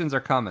questions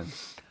are coming.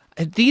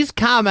 These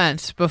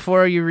comments,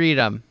 before you read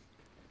them,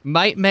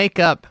 might make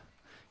up,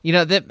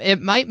 that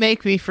it might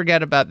make me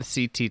forget about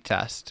the CT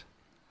test.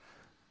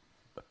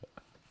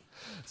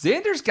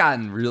 Xander's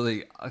gotten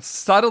really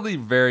subtly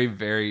very,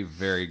 very,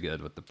 very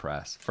good with the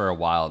press for a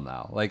while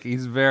now. Like, he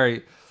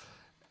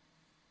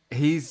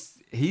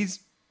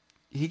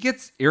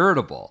gets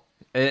irritable.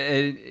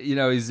 And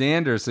he's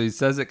Xander, so he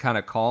says it kind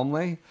of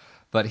calmly,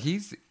 but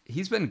he's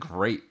been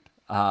great.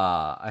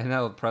 I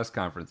know press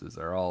conferences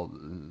are all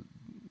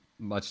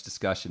much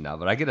discussion now,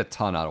 but I get a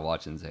ton out of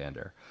watching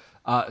Xander.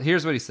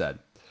 Here's what he said.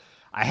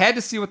 I had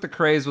to see what the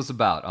craze was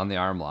about on the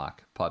arm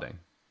lock putting.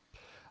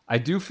 I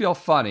do feel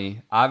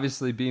funny,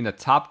 obviously being a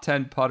top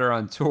 10 putter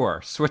on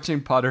tour,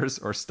 switching putters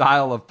or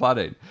style of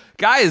putting.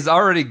 Guy is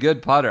already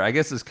good putter. I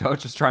guess his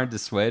coach was trying to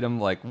dissuade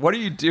him. Like, what are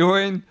you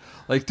doing?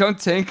 Like, don't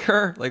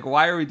tinker. Like,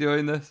 why are we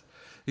doing this?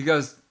 He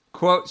goes,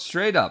 quote,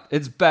 straight up,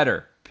 it's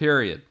better,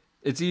 period.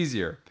 It's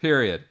easier,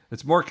 period.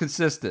 It's more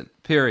consistent,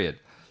 period.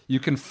 You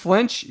can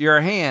flinch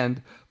your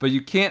hand, but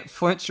you can't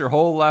flinch your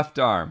whole left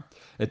arm.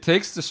 It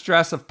takes the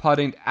stress of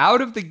putting out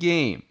of the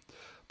game.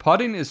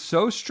 Putting is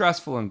so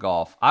stressful in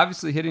golf.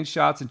 Obviously, hitting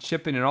shots and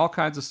chipping and all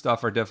kinds of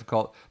stuff are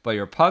difficult, but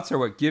your putts are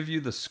what give you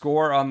the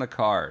score on the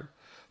card.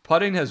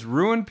 Putting has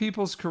ruined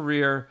people's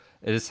career,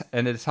 and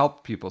it has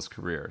helped people's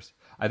careers.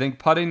 I think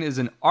putting is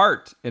an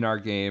art in our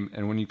game,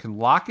 and when you can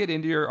lock it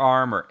into your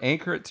arm or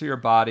anchor it to your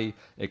body,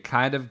 it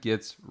kind of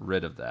gets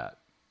rid of that.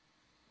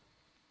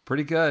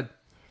 Pretty good.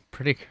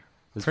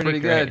 It's pretty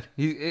good.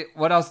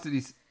 What else did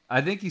he?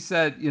 I think he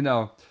said,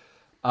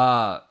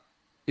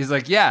 He's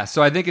like, yeah,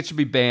 so I think it should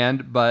be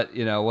banned, but,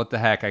 what the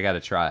heck, I got to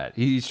try it.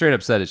 He straight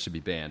up said it should be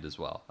banned as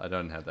well. I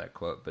don't have that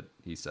quote, but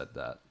he said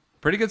that.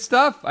 Pretty good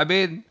stuff. I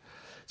mean,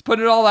 it's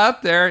putting it all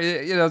out there.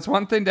 It's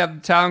one thing to have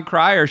the town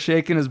crier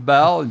shaking his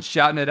bell and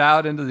shouting it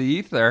out into the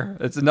ether.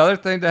 It's another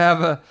thing to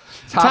have a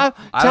I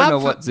don't know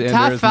what Xander is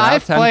top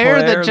 5 now, player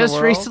in that the just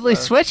world, recently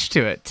switched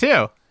to it,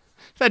 too.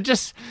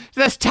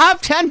 That's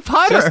top 10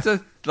 putter. Just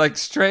to,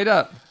 straight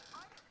up.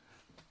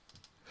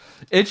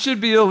 It should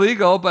be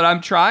illegal, but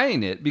I'm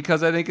trying it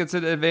because I think it's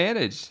an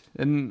advantage,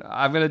 and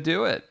I'm going to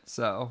do it.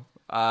 So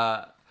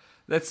that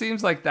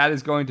seems like that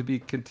is going to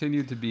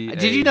continue to be.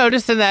 Did you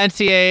notice in the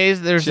NCAAs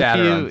there's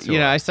a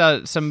few? I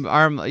saw some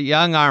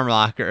young arm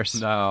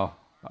lockers. No,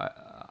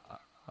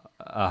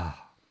 I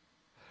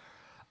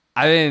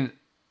mean,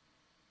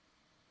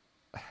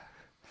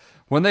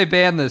 when they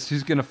ban this,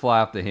 who's going to fly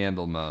off the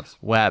handle most?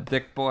 Webb,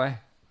 thick boy.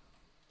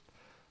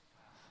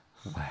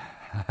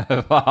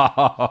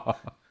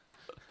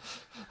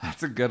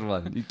 That's a good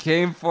one. You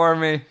came for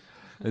me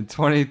in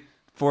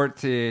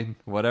 2014,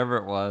 whatever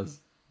it was.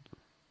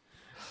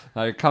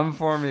 Now you're coming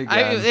for me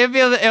again.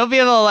 It'll be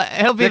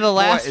the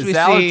last we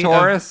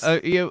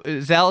Zalatoris? see.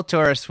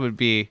 Zalatoris would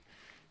be.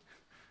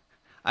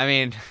 I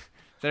mean,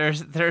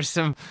 there's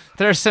some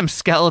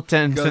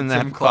skeletons in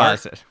that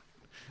closet.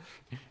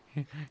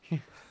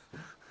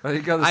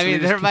 I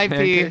mean, there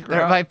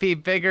might be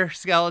bigger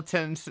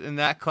skeletons in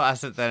that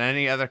closet than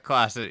any other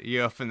closet.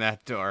 You open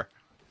that door.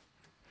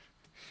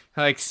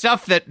 Like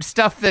stuff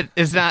that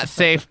is not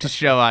safe to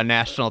show on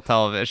national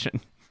television.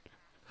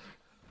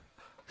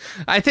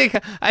 I think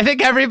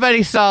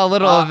everybody saw a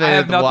little of it. I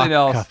have at the nothing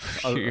Walk else. Cup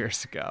a few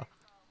years ago.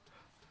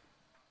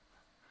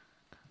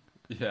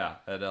 Yeah,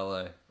 at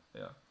LA.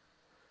 Yeah.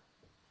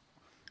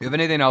 You have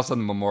anything else on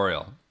the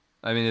Memorial?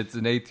 I mean, it's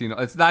an 18.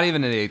 It's not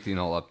even an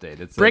 18-hole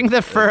update. It's bring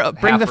the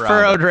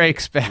furrowed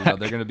rakes back.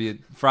 They're going to be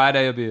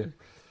Friday. Will be.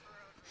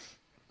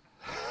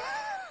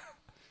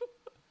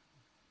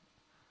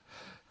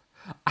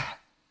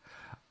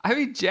 I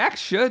mean, Jack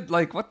should,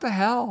 what the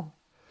hell?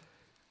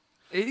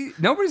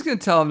 Nobody's going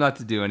to tell him not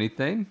to do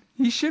anything.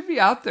 He should be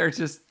out there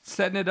just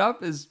setting it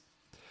up as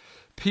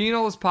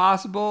penal as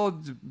possible,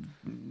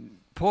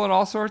 pulling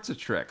all sorts of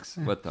tricks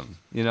with them,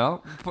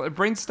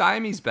 Bring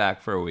stymies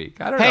back for a week.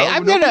 I don't know.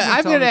 I'm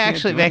gonna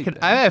actually make it.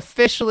 I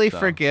officially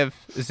forgive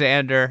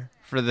Xander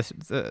for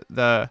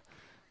the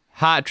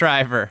hot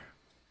driver.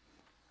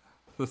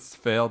 This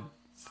failed.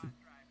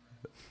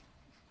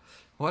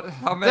 What?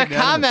 How the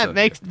comment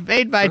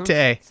made my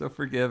day. So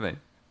forgiving.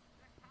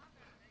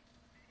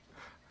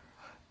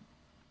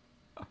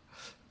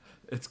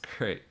 It's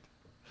great.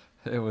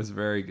 It was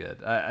very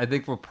good. I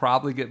think we'll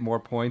probably get more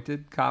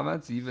pointed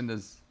comments, even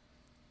as.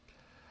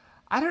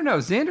 I don't know.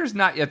 Xander's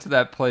not yet to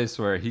that place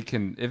where he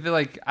can.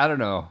 I don't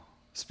know.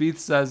 Spieth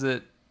says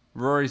it.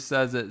 Rory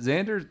says it.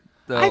 Xander,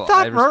 though, I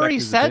thought Rory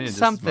said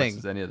something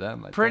as any of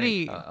them,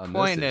 pretty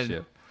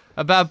pointed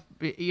about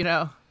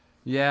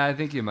Yeah, I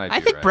think you might. I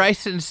think right.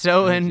 Bryson's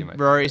so in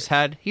Rory's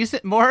head. He's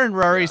more in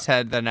Rory's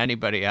head than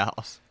anybody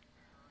else.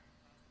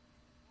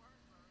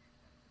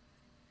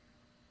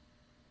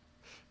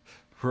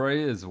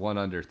 Rory is 1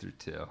 under through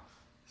 2,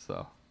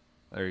 so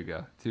there you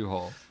go, 2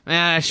 holes.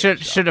 Man, I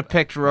should have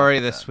picked Rory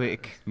this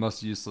week.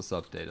 Most useless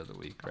update of the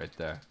week, right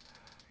there.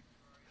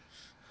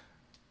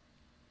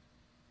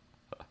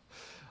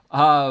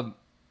 All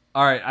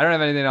right, I don't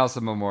have anything else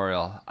on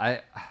Memorial.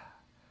 I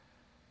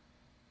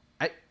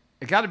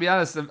got to be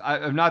honest.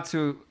 I'm not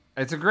too.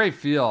 It's a great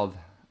field.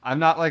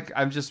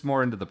 I'm just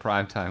more into the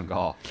primetime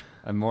golf.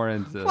 I'm more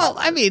into. Well,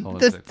 I mean,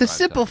 the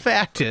simple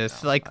fact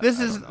is,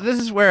 this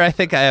is where I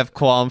think I have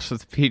qualms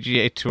with the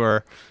PGA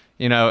Tour,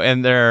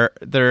 and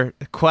their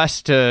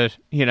quest to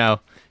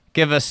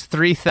give us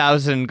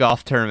 3,000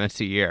 golf tournaments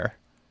a year,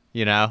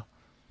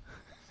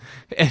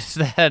 is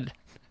that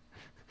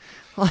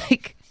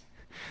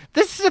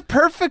this is a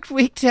perfect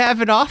week to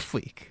have an off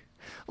week.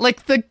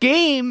 The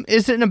game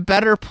is in a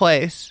better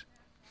place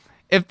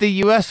if the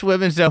U.S.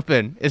 Women's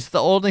Open is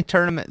the only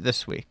tournament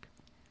this week.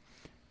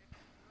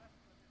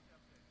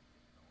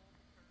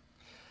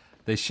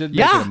 They should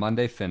make it a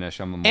Monday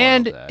finish on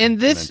Memorial Day. And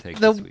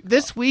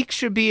this week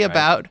should be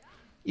about,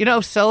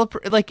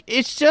 celebrate.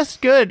 It's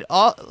just good.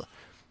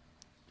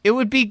 It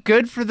would be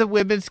good for the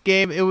women's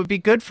game. It would be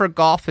good for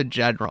golf in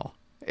general.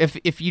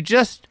 If you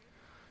just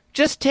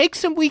take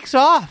some weeks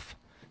off.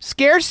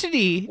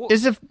 Scarcity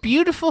is a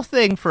beautiful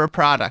thing for a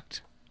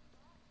product.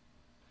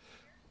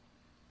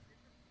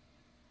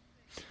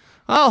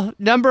 Oh,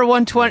 number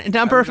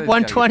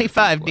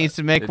 125 needs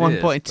to make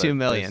 1.2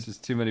 million. There's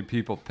just too many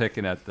people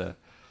picking at the.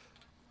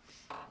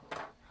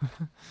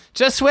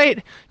 Just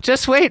wait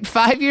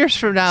 5 years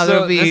from now,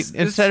 there'll be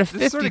instead of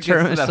 50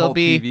 tournaments, there'll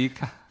be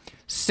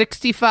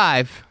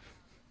 65.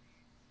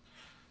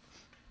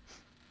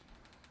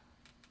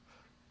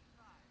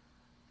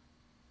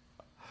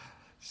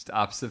 Just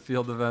opposite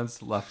field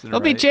events, left and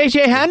There'll right. be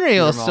JJ Henry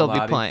will still be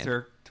playing.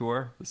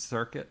 Tour, the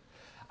circuit.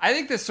 I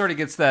think this sort of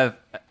gets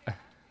that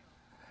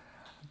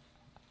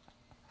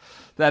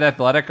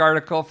Athletic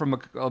article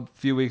from a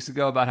few weeks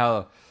ago about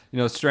how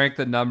strength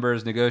in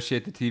numbers,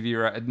 negotiate the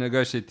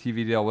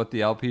TV deal with the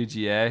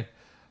LPGA.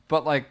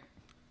 But like,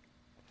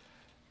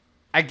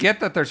 I get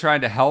that they're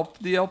trying to help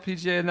the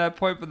LPGA in that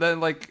point, but then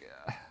like,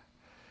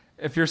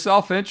 if your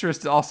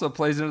self-interest also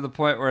plays into the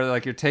point where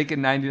like you're taking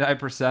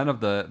 99% of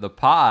the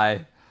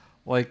pie,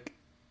 like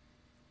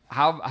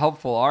how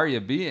helpful are you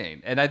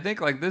being? And I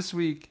think like this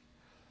week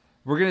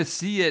we're going to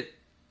see it.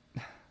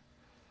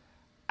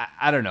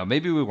 I don't know.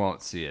 Maybe we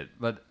won't see it,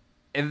 but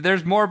if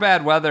there's more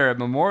bad weather at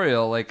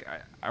Memorial, like,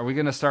 are we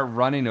going to start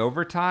running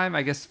overtime?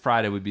 I guess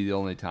Friday would be the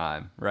only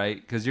time,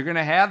 right? Because you're going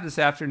to have this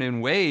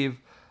afternoon wave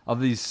of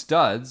these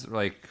studs,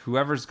 like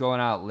whoever's going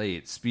out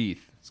late. Spieth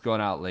is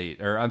going out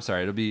late, or I'm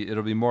sorry, it'll be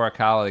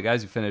Morikawa. The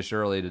guys who finished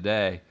early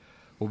today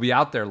will be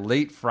out there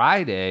late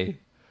Friday.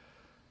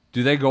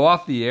 Do they go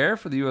off the air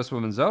for the U.S.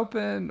 Women's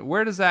Open?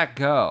 Where does that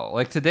go?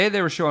 Like today,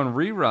 they were showing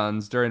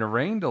reruns during a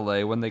rain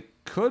delay when they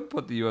could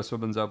put the U.S.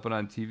 Women's Open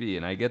on TV.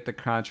 And I get the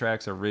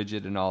contracts are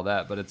rigid and all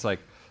that, but it's like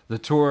the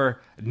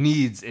tour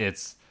needs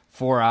its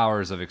 4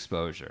 hours of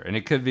exposure. And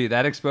it could be,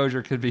 that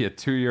exposure could be a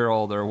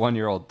 2-year-old or a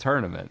 1-year-old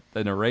tournament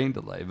in a rain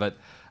delay. But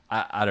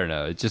I don't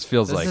know. It just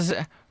feels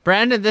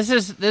Brandon, this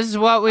is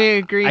what we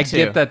agreed to. I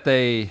get that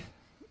they,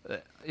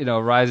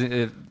 rising,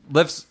 it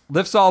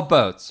lifts all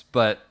boats,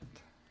 but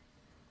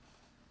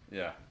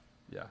yeah.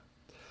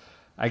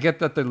 I get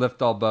that they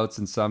lift all boats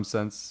in some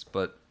sense,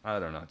 but I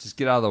don't know. Just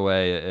get out of the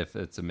way if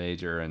it's a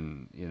major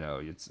and,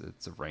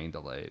 it's a rain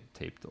delay,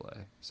 tape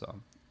delay. So,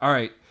 all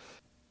right.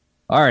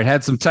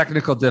 Had some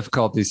technical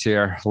difficulties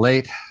here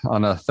late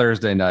on a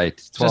Thursday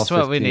night. Just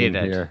what we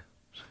needed here.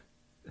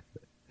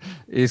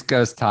 East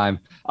Coast time.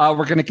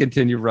 We're going to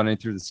continue running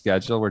through the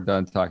schedule. We're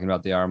done talking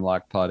about the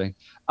armlock putting.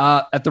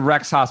 At the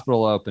Rex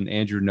Hospital Open,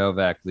 Andrew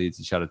Novak leads.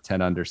 He shot a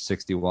 10 under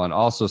 61.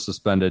 Also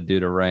suspended due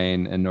to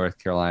rain in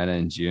North Carolina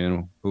in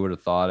June. Who would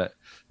have thought it?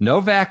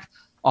 Novak,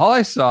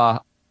 only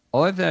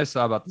thing I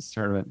saw about this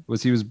tournament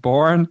was he was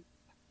born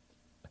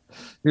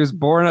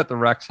at the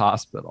Rex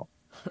Hospital.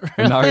 Really?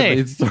 And now he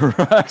leads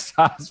the Rex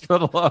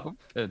Hospital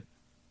Open.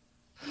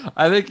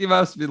 I think he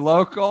must be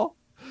local.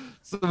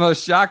 It's the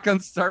most shotgun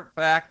start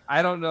fact.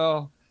 I don't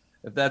know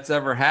if that's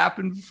ever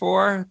happened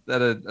before,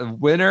 that a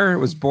winner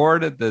was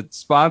born at the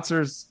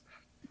sponsor's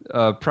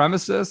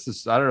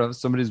premises. I don't know if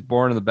somebody's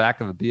born in the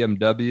back of a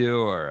BMW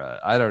or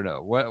I don't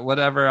know,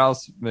 whatever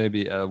else,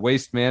 maybe a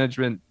waste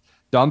management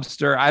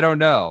dumpster. I don't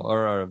know.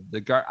 Or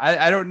the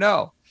I don't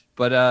know.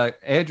 But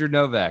Andrew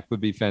Novak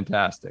would be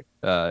fantastic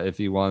if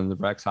he won the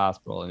Rex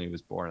Hospital and he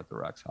was born at the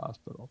Rex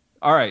Hospital.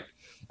 All right.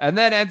 And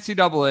then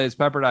NCAAs,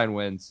 Pepperdine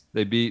wins.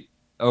 They beat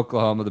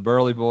Oklahoma. The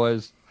Burley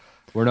boys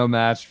were no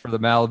match for the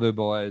Malibu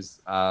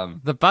boys.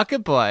 The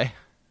Bucket Boy.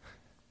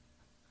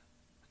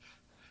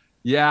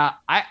 Yeah.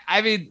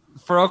 I mean,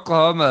 for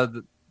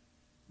Oklahoma,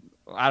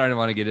 I don't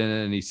want to get into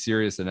any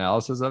serious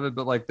analysis of it,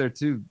 but like their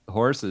two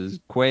horses,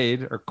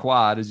 Quade or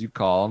Quad, as you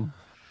call them.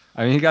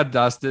 I mean, he got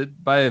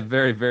dusted by a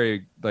very,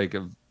 very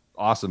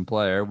awesome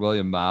player,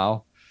 William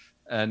Mao,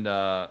 and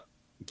Garrett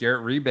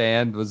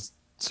Reband was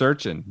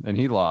searching and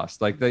he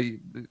lost. Like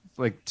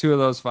two of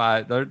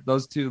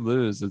those two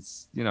lose.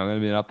 It's going to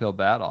be an uphill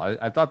battle.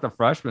 I thought the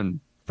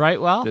freshman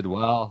Brightwell did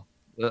well.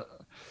 The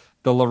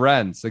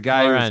Lorenz, the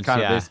guy who was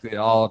kind of basically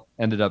all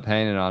ended up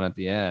hanging on at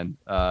the end,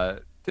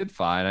 did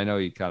fine. I know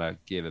he kind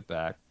of gave it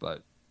back,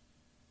 but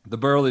the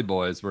Burley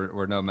boys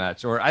were no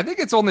match. Or I think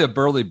it's only a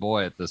Burley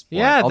boy at this point.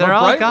 Yeah, they're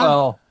all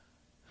gone.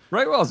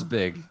 Brightwell's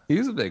big.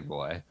 He's a big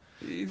boy.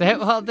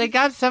 They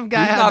got some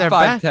guy on their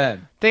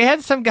bench. They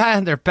had some guy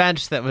on their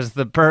bench that was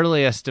the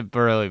burliest of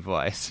Burley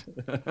boys.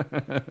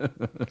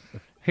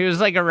 He was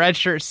like a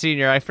redshirt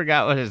senior. I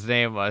forgot what his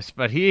name was,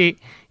 but he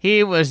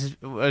was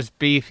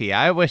beefy.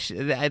 I wish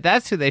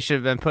that's who they should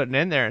have been putting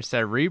in there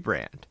instead of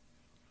Rebrand.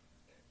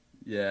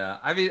 Yeah,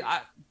 I mean,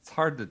 it's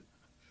hard to.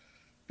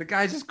 The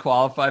guy just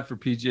qualified for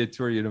PGA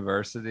Tour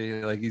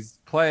University. Like he's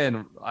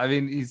playing. I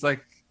mean, he's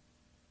like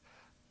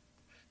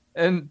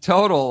in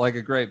total like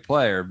a great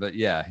player, but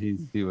yeah,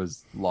 he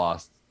was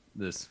lost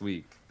this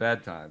week.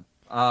 Bad time.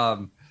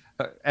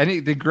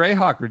 Did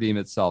Greyhawk redeem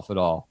itself at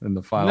all in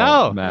the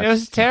final match? No, it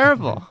was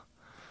terrible.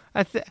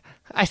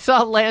 I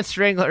saw Lance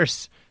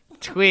Ringler's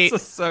tweet.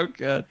 This is so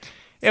good.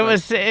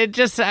 This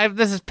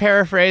is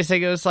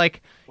paraphrasing. It was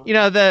like,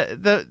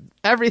 the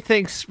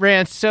everything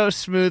ran so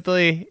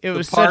smoothly. It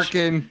was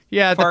parking.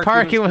 The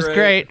parking was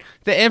great.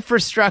 The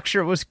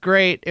infrastructure was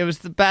great. It was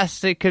the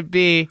best it could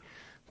be.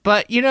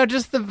 But,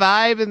 just the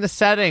vibe and the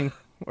setting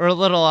were a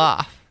little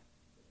off.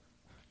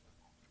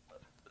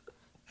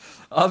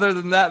 Other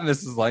than that,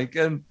 Mrs.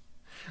 Lincoln.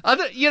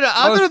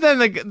 Other than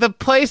the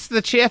place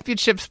the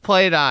championships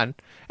played on,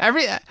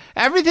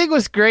 everything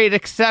was great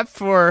except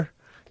for,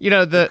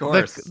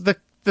 the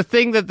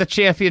thing that the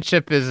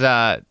championship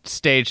is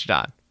staged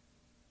on.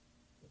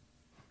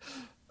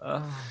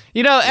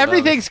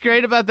 Everything's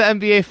great about the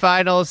NBA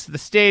Finals, the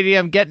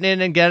stadium, getting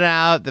in and getting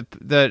out,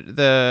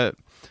 the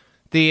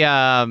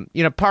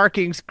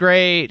parking's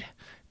great,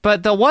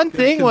 but the one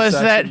thing was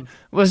that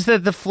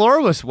the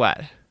floor was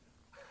wet.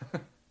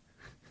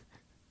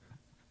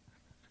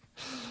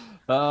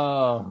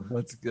 Oh,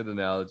 that's a good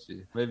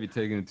analogy. Maybe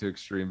taking it to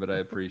extreme, but I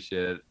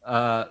appreciate it.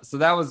 So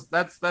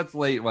that's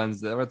late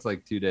Wednesday. That's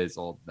like 2 days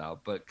old now.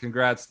 But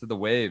congrats to the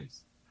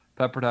Waves,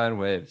 Pepperdine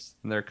Waves,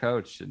 and their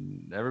coach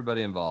and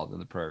everybody involved in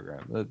the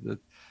program.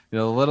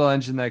 The little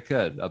engine that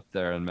could up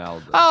there in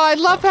Malibu. Oh, I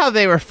love how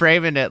they were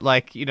framing it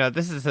like,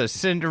 this is a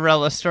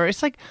Cinderella story.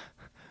 It's like,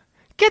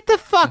 get the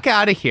fuck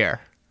out of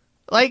here.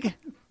 Like,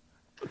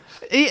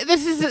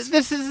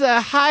 this is a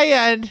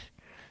high-end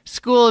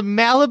school in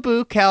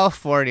Malibu,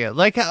 California.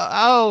 Like,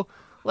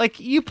 like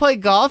you play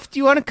golf? Do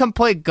you want to come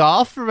play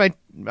golf for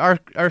our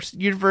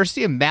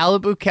university in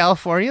Malibu,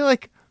 California?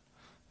 Like,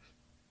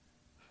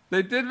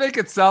 they did make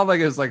it sound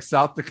like it was like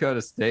South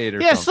Dakota State or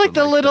something. Yeah, it's like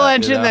the little that,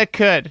 engine that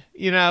could,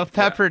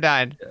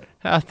 Pepperdine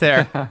out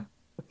there.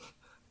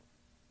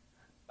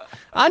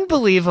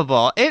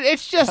 Unbelievable.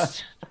 It's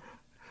just,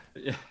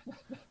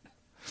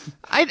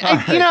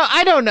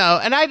 I don't know,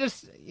 and I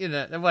just,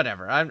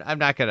 whatever. I'm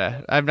not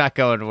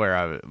going where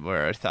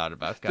I thought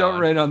about going. Don't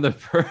rain on the.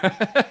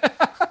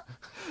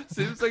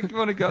 Seems like you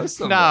want to go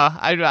somewhere. No,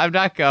 I'm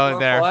not going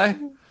there. Play?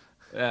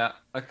 Yeah.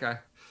 Okay.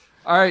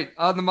 All right,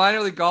 on the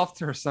minor league golf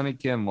tour, Sonny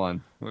Kim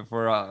won. If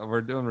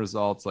we're doing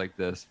results like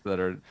this that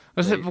are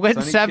it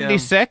win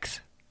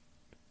 76?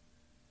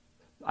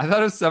 I thought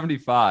it was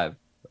 75.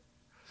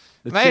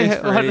 The chase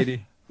for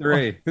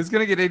 83. Who's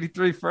gonna get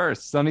 83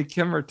 first? Sonny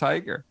Kim or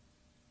Tiger?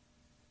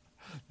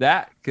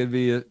 That could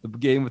be a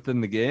game within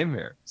the game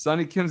here.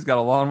 Sonny Kim's got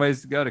a long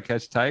ways to go to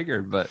catch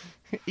Tiger, but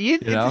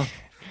God,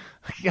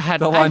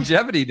 the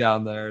longevity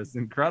down there is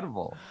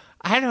incredible.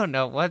 I don't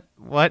know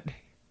what.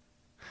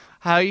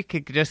 How you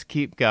could just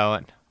keep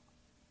going.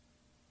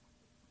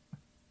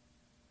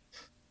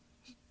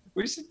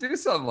 We should do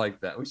something like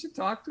that. We should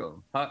talk to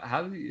him.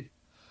 How do you...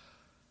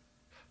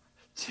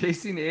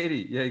 Chasing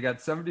 80. Yeah, you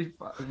got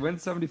 75. Win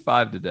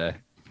 75 today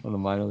on the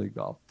minor league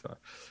golf tour.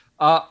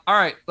 All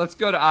right, let's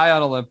go to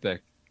Ion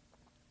Olympic.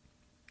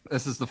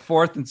 This is the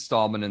fourth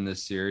installment in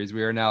this series.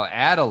 We are now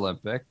at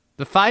Olympic.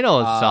 The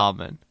final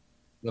installment.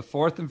 The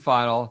fourth and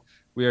final.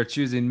 We are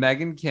choosing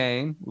Meghan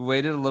Khang. We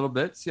waited a little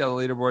bit, see how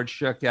the leaderboard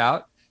shook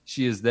out.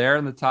 She is there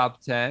in the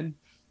top 10.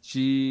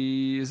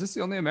 Is this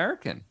the only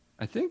American?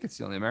 I think it's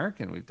the only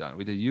American we've done.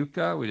 We did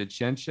Yuka, we did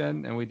Chen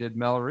Chen, and we did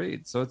Mel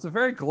Reed. So it's a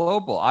very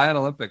global, Ion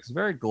Olympics,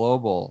 very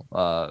global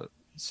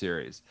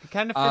series. It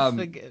kind of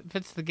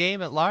fits the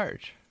game at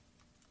large.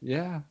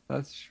 Yeah,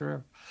 that's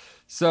true.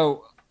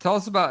 So tell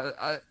us about,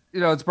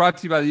 it's brought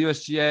to you by the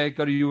USGA.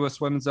 Go to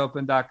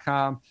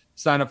uswomensopen.com.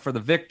 Sign up for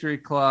the Victory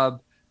Club.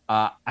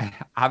 I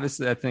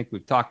think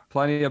we've talked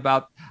plenty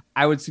about,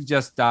 I would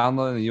suggest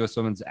downloading the US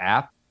Women's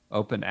app.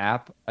 Open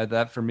app.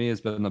 That for me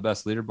has been the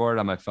best leaderboard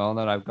on my phone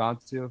that I've gone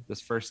to this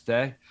first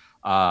day.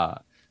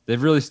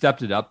 They've really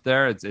stepped it up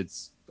there.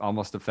 It's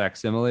almost a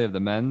facsimile of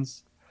the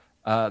men's,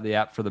 the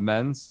app for the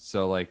men's.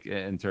 So like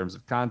in terms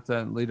of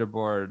content,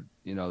 leaderboard,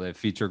 they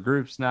feature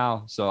groups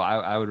now. So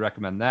I would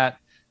recommend that.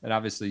 And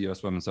obviously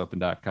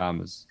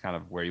uswomensopen.com is kind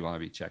of where you want to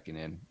be checking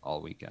in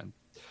all weekend.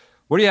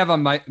 What do you have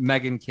on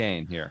Meghan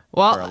Khang here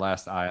for our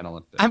last Ion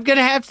Olympic? I'm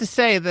gonna have to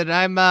say that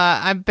I'm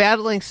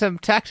battling some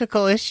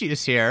technical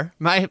issues here.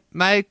 My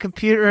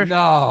computer.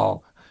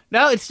 No,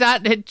 it's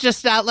not. It's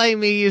just not letting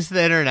me use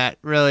the internet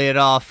really at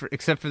all,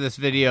 except for this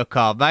video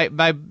call. My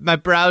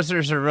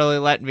browsers are really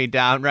letting me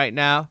down right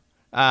now.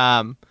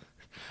 I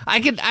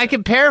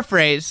can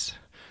paraphrase.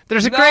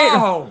 There's a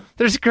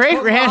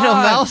great Randall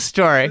Mel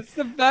story. It's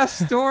the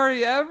best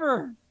story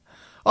ever.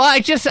 Well, I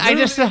just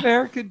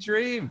American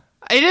dream.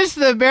 It is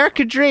the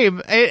American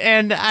dream,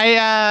 and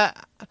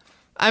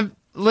I'm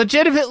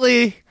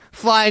legitimately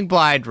flying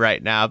blind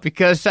right now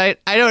because I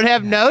don't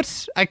have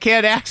notes. I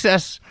can't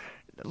access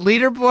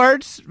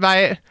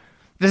leaderboards.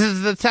 This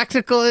is the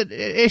technical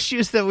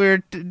issues that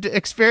we're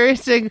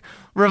experiencing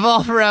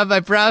revolve around my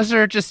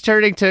browser just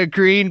turning to a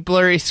green,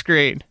 blurry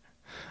screen.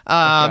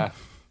 Okay.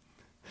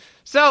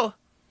 So,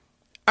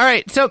 all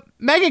right. So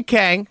Meghan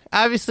Khang,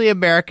 obviously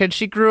American.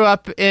 She grew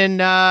up in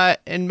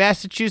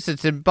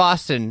Massachusetts, in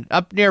Boston,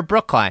 up near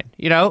Brookline.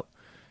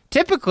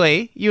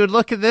 Typically you would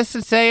look at this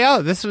and say,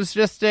 "Oh, this was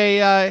just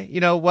a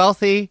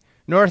wealthy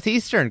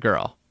Northeastern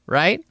girl,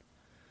 right?"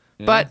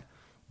 Yeah. But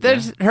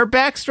there's her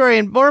backstory,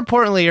 and more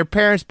importantly, her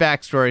parents'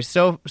 backstory,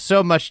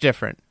 so much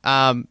different.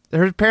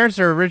 Her parents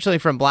are originally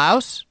from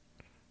Laos.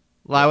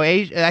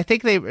 Laoasian. I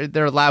think they're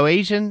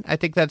Laoasian. I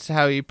think that's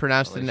how you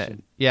pronounce it.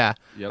 Yeah.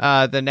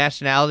 Yep. The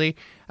nationality.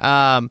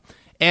 And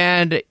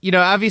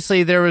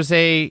obviously there was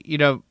a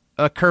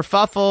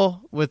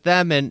kerfuffle with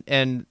them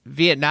in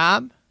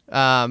Vietnam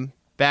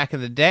back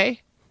in the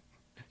day.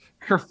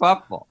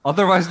 Kerfuffle,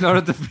 otherwise known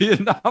as the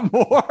Vietnam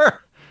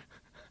War.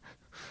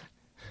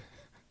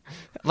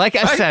 Like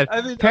I said,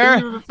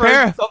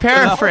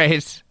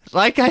 paraphrase.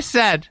 Like I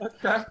said,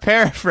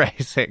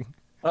 paraphrasing.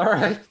 All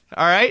right.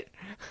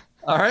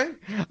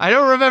 I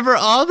don't remember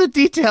all the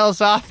details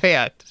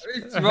offhand.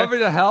 You want me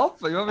to help?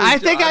 I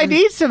think I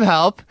need some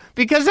help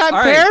because I'm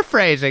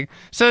paraphrasing.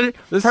 So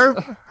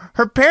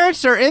her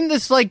parents are in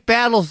this like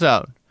battle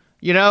zone.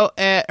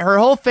 Her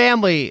whole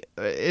family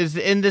is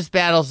in this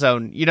battle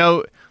zone.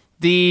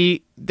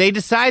 they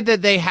decide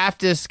that they have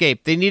to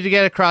escape. They need to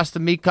get across the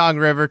Mekong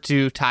River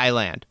to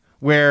Thailand,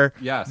 where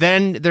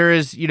then there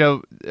is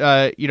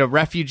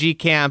refugee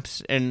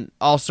camps and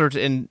all sorts.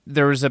 And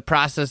there was a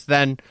process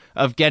then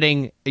of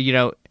getting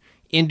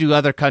into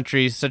other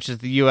countries such as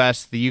the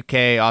U.S., the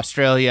U.K.,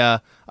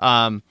 Australia,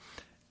 and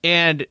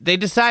they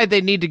decide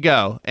they need to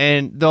go.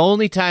 And the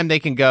only time they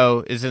can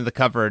go is in the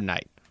cover of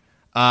night.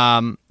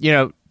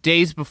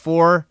 Days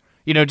before,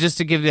 just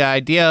to give you the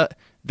idea,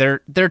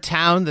 their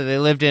town that they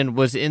lived in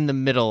was in the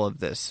middle of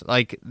this.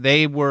 Like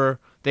they were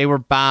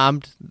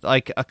bombed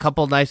like a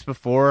couple nights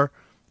before.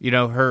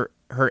 Her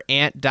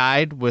aunt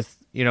died with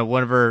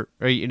one of her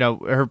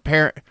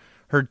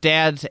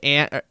dad's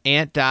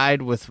aunt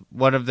died with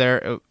one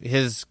of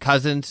his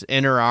cousins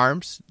in her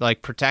arms,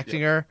 like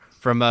protecting her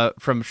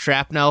from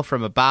shrapnel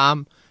from a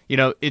bomb.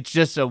 It's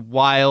just a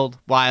wild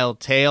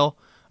tale.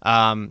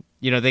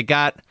 They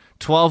got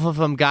 12 of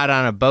them got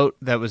on a boat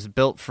that was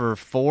built for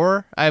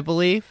 4, I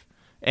believe,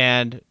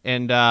 and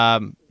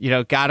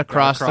got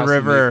across the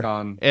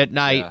river at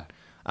night.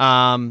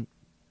 Yeah.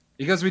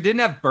 Because we didn't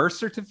have birth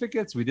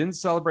certificates, we didn't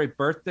celebrate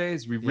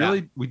birthdays. We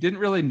didn't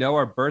really know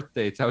our birth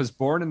dates. I was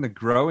born in the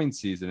growing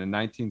season in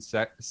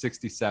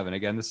 1967.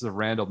 Again, this is a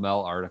Randall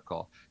Mell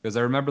article, because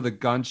I remember the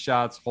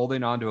gunshots,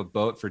 holding onto a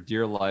boat for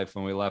dear life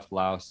when we left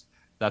Laos.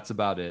 That's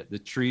about it. The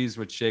trees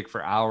would shake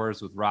for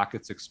hours with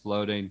rockets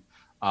exploding.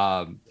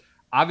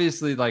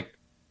 Obviously,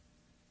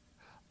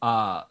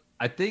 I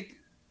think,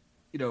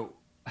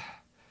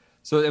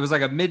 so it was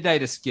like a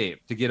midnight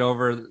escape to get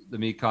over the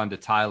Mekong to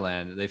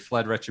Thailand. They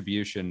fled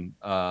retribution.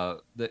 The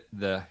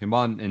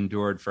Hmong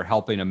endured for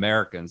helping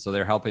Americans. So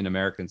they're helping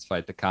Americans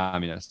fight the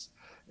communists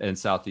in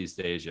Southeast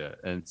Asia.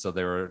 And so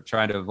they were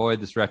trying to avoid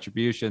this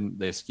retribution.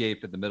 They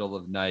escaped in the middle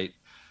of the night.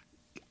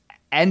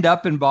 End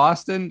up in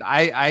Boston.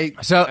 They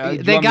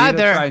got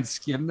there. Try and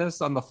skim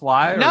this on the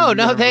fly.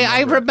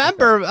 I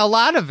remember a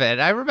lot of it.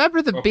 I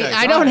remember the beat.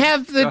 I don't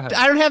have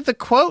the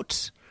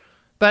quotes,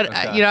 but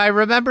I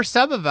remember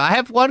some of it. I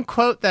have one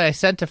quote that I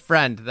sent a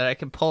friend that I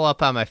can pull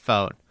up on my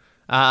phone.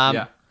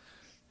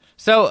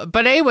 So,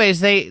 but anyways,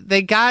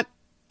 they got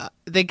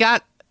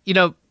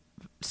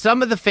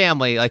some of the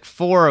family, like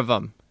 4 of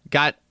them,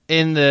 got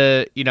in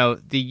the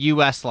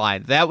U.S.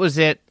 line. That was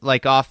it,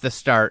 like off the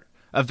start.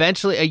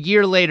 Eventually, a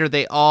year later,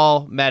 they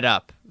all met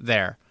up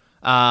there.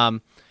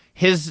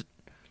 His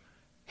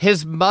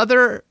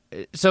mother,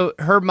 so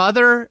her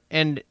mother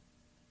and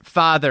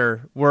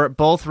father were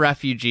both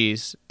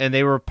refugees, and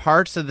they were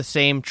parts of the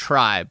same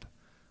tribe.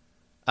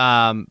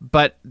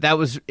 But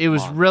it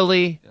was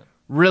really,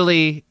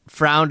 really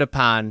frowned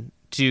upon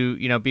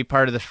to be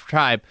part of the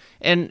tribe.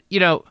 And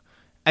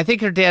I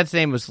think her dad's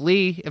name was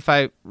Lee, if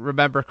I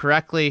remember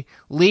correctly.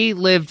 Lee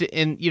lived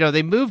in,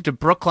 they moved to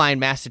Brookline,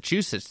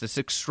 Massachusetts, this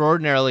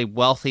extraordinarily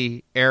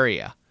wealthy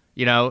area.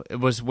 It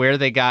was where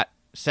they got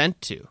sent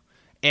to.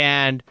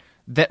 And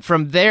that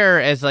from there,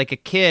 as like a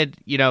kid,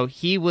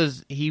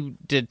 he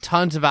did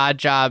tons of odd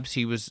jobs.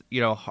 He was,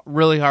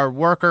 really hard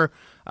worker.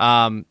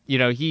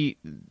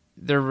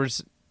 There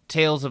was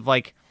tales of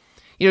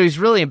he's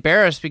really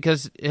embarrassed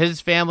because his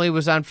family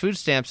was on food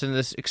stamps in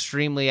this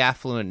extremely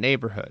affluent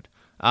neighborhood.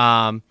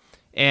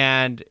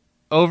 And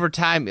over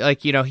time,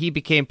 he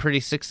became pretty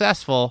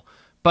successful,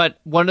 but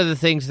one of the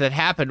things that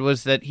happened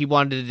was that he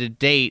wanted to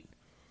date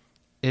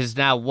his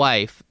now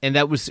wife, and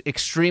that was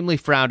extremely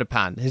frowned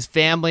upon. His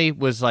family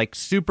was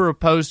super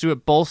opposed to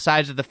it. Both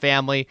sides of the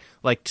family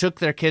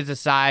took their kids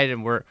aside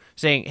and were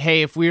saying,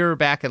 hey, if we were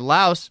back in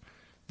Laos,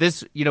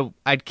 this,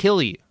 I'd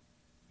kill you.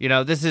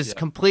 This is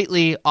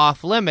completely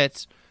off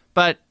limits.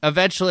 But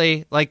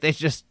eventually, they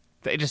just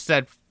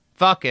said,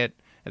 fuck it.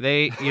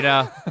 They,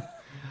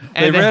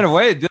 they ran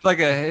away, did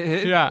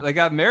they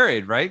got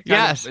married, right?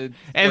 Yes.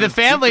 And the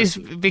families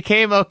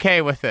became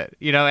okay with it,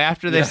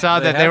 after they saw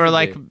that they were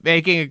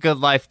making a good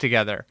life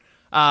together.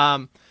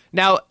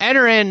 Now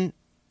enter in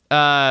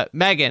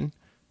Meghan,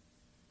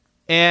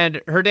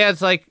 and her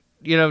dad's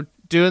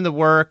doing the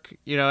work,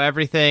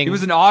 everything. He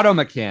was an auto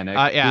mechanic.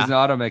 He was an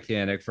auto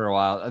mechanic for a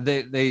while.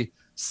 They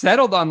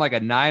settled on a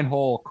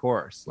 9-hole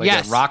course,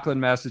 at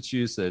Rockland,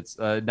 Massachusetts,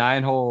 a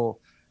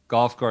 9-hole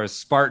golf course,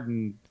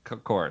 Spartan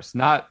course,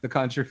 not the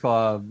country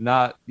club,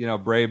 not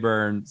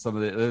Brayburn.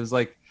 It was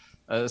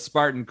a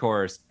Spartan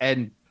course,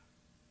 and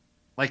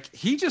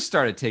he just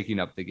started taking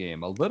up the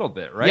game a little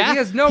bit, right? Yeah, he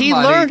has no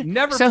money,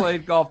 never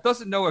played golf,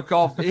 doesn't know what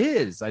golf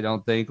is. I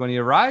don't think when he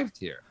arrived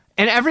here.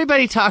 And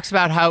everybody talks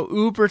about how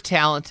uber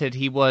talented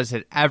he was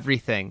at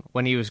everything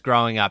when he was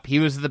growing up. He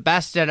was the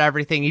best at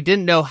everything. He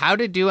didn't know how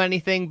to do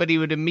anything, but he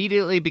would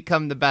immediately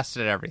become the best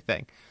at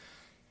everything.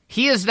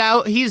 He's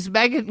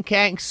Meghan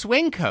Khang's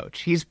swing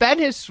coach. He's been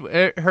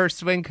her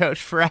swing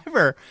coach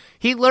forever.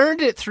 He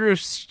learned it through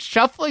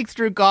shuffling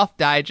through Golf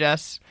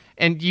Digests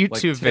and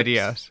YouTube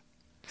videos.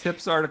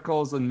 Tips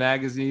articles and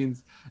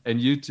magazines and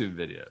YouTube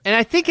videos. And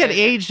I think at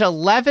age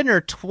 11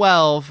 or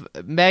 12,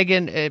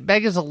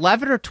 Meghan's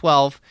 11 or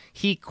 12,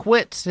 he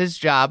quits his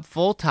job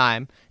full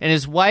time, and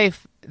his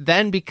wife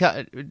then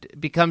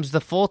becomes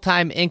the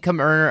full-time income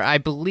earner, I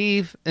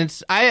believe.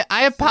 And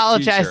I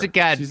apologize teacher.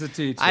 again. She's a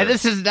teacher.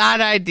 This is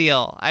not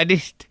ideal.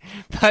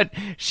 But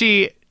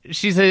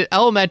she's an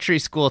elementary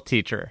school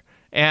teacher,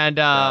 and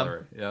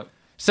Yep.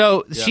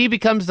 so she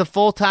becomes the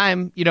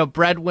full-time,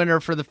 breadwinner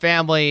for the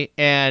family,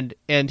 and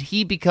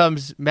he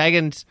becomes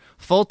Meghan's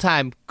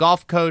full-time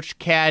golf coach,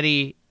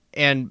 caddy,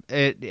 and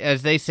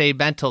as they say,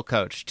 mental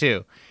coach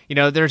too.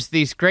 There's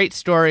these great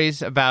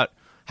stories about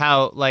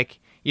how,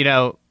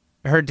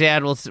 her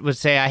dad would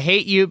say, "I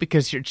hate you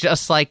because you're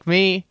just like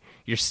me.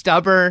 You're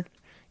stubborn,"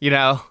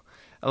 and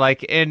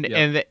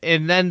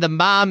then the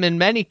mom in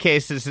many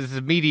cases is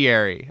the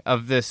mediary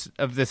of this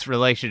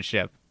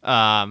relationship.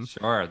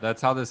 Sure,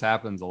 that's how this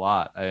happens a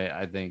lot.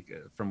 I think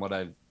from what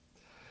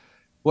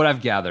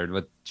I've gathered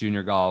with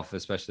junior golf,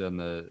 especially on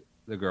the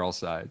girls'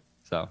 side.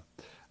 So,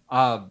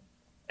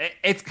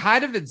 it's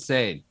kind of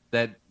insane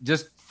that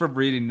just from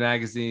reading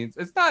magazines,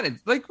 it's not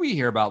like we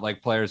hear about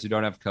like players who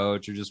don't have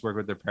coach or just work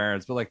with their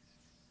parents, but like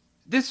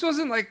this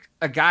wasn't like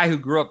a guy who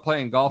grew up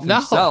playing golf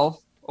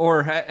himself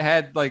or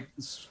had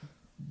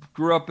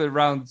grew up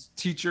around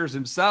teachers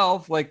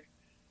himself. Like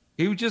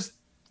he just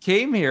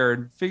came here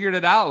and figured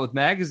it out with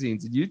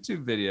magazines and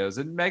YouTube videos.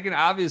 And Meghan,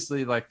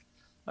 obviously,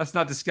 that's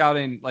not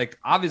discounting.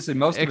 Obviously,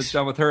 most of it's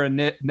done with her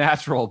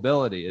natural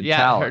ability and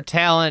talent. Her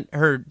talent,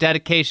 her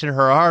dedication,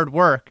 her hard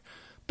work.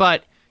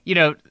 But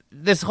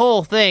this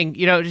whole thing,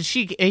 he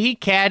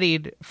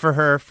caddied for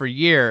her for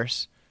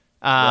years.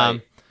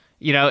 Right.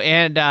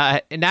 And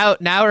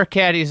now her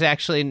caddy is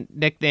actually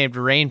nicknamed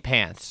Rain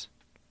Pants.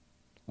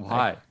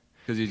 Why?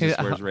 Because he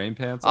just wears rain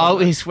pants?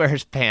 Always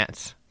wears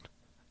pants.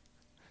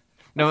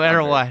 No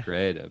matter what.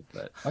 Creative,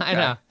 but okay. I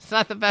know. It's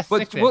not the best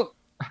nickname. Well,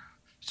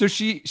 so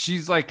she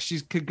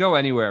could go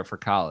anywhere for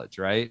college,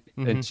 right?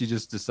 Mm-hmm. And she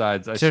just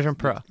decides Turn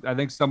pro. I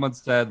think someone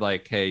said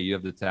hey, you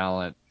have the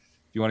talent.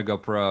 If you want to go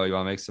pro, you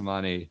want to make some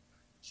money.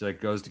 She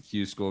goes to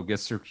Q school,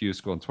 gets through Q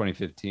school in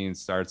 2015,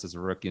 starts as a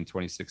rookie in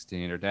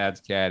 2016. Her dad's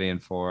caddying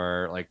for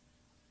her,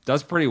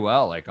 does pretty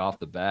well, off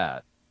the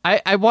bat.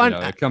 I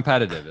want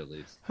competitive at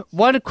least.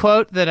 One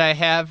quote that I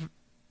have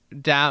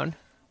down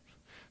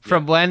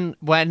from when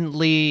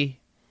Lee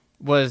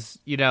was,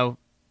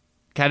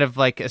 kind of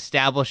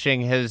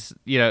establishing his,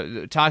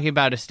 talking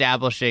about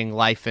establishing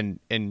life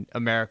in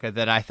America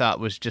that I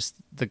thought was just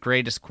the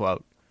greatest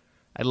quote.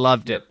 I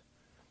loved it.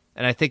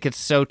 And I think it's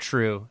so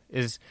true,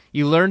 is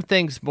you learn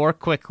things more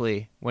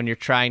quickly when you're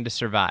trying to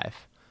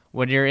survive,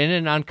 when you're in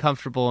an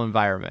uncomfortable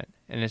environment.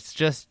 And it's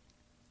just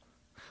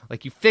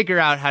you figure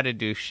out how to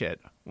do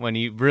shit when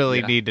you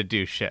really need to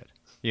do shit,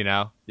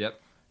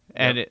 Yep.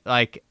 And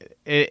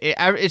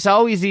it's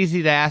always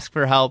easy to ask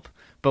for help,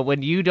 but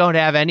when you don't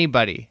have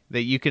anybody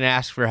that you can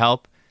ask for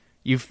help,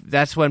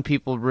 that's when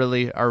people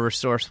really are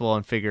resourceful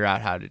and figure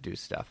out how to do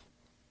stuff.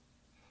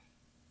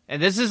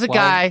 And this is a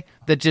guy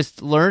that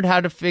just learned how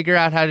to figure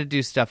out how to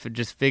do stuff and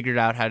just figured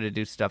out how to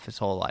do stuff his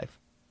whole life.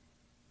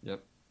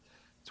 Yep.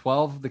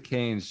 12 of the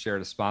Canes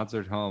shared a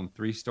sponsored home,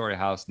 3-story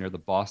house near the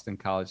Boston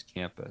College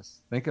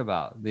campus. Think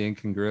about the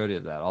incongruity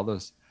of that. All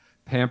those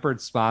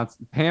pampered,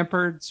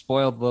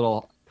 spoiled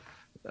little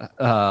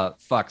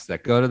fucks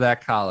that go to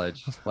that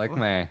college, like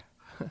me,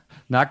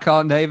 not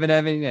naming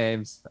any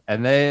names,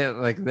 and they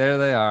there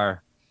they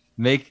are,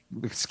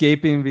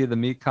 escaping via the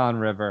Mekong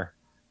River,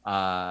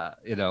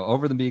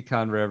 over the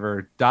Mekong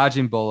River,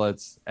 dodging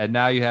bullets, and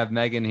now you have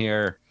Meghan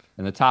here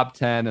in the top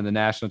 10 in the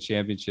national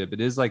championship.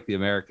 It is like the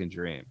American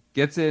dream.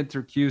 Gets in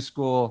through Q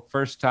school,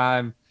 first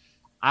time,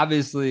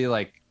 obviously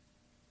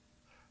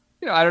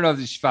I don't know if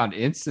she found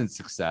instant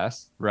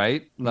success,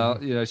 right?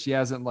 No, she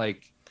hasn't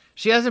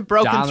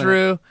broken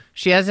through.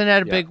 She hasn't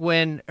had a big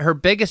win. Her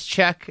biggest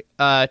check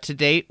to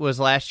date was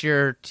last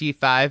year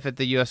T5 at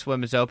the U.S.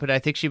 Women's Open. I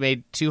think she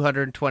made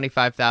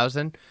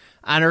 $225,000.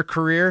 On her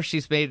career,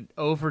 she's made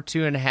over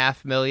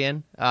 $2.5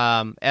 million.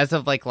 As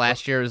of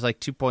last year, it was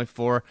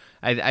 2.4.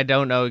 I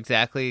don't know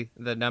exactly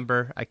the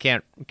number. I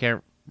can't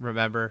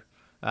remember.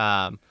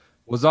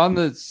 Was on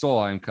the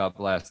Solheim Cup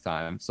last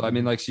time, so I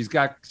mean, she's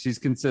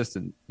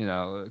consistent.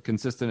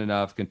 Consistent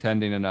enough,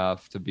 contending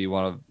enough to be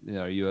one of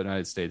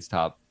United States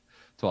top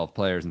 12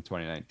 players in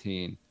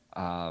 2019.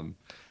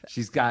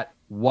 She's got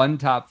one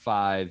top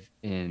 5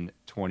 in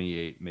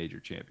 28 major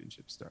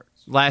championship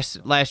starts.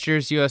 Last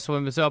year's U.S.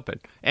 Women's Open,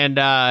 and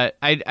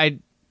I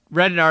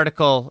read an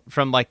article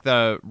from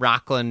the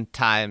Rockland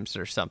Times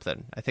or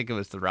something. I think it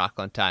was the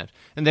Rockland Times,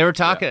 and they were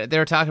talking. They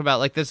were talking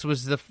about this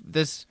was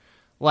this.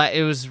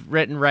 It was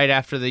written right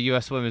after the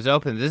U.S. Women's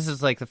Open. This is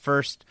the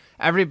first.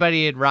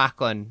 Everybody in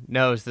Rockland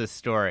knows this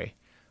story,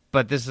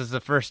 but this is the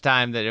first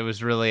time that it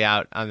was really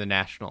out on the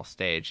national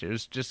stage. It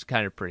was just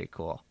kind of pretty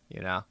cool,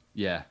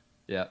 Yeah.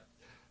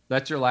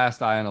 That's your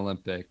last Eye on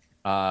Olympic.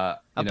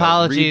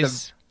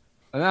 Apologies.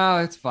 No,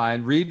 it's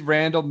fine. Read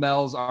Randall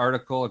Mell's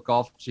article at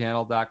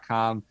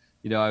golfchannel.com.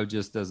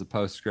 Just as a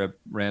postscript,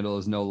 Randall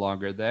is no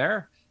longer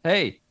there.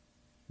 Hey,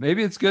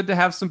 maybe it's good to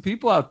have some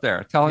people out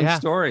there telling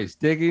stories,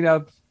 digging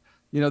up,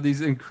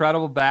 these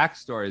incredible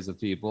backstories of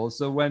people.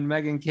 So when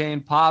Meghan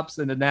Khang pops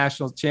in a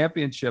national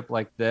championship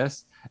like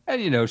this,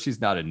 And,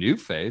 she's not a new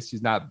face.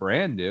 She's not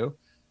brand new.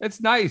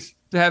 It's nice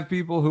to have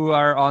people who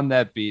are on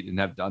that beat and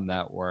have done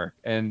that work.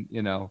 And,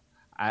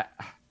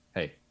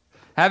 hey,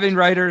 having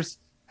writers,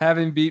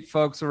 having beat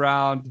folks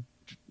around,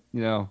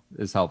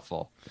 is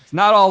helpful. It's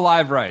not all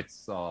live writes,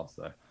 so I'll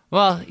say.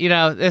 Well,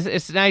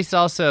 it's nice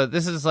also.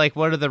 This is like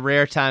one of the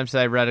rare times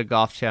that I read a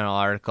Golf Channel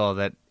article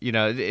that,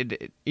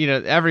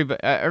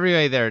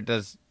 everybody there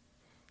does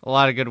a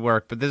lot of good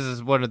work, but this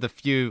is one of the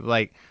few,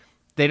 like,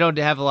 they don't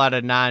have a lot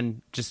of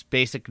just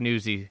basic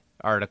newsy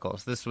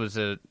articles. This was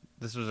an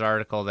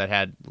article that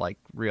had like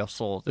real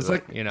soul to it's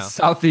it, like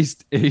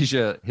Southeast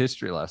Asia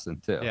history lesson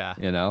too. Yeah.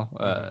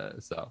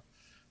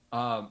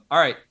 All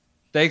right.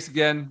 Thanks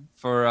again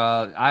for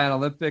Ion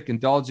Olympic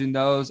indulging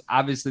those.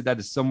 Obviously, that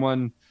is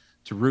someone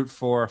to root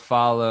for,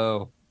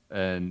 follow,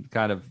 and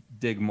kind of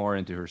dig more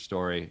into her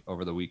story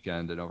over the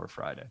weekend and over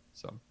Friday.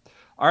 So,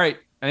 all right.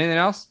 Anything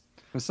else?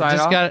 Sign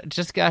off?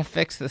 Just gotta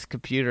fix this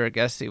computer. I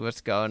guess see what's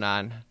going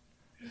on.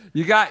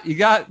 You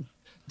got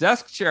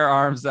desk chair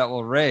arms that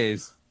will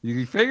raise. You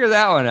can figure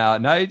that one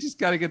out. Now you just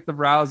got to get the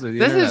browser.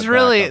 This is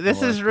really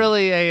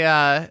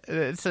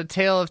it's a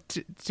tale of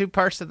two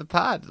parts of the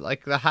pod,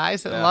 like the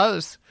highs and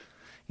lows.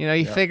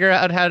 You figure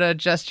out how to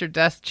adjust your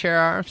desk chair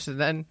arms, and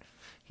then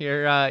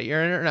your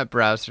internet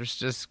browsers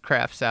just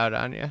craps out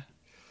on you.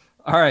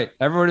 All right,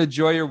 everyone,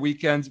 enjoy your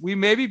weekends. We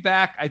may be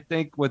back, I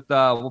think, with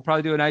we'll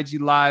probably do an IG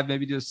live,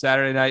 maybe do a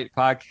Saturday night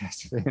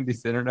podcast with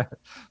Andy's internet,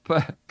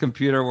 but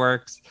computer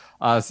works,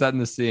 setting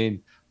the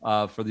scene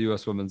for the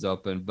U.S. Women's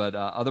Open. But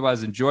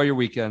otherwise, enjoy your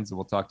weekends, and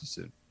we'll talk to you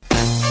soon.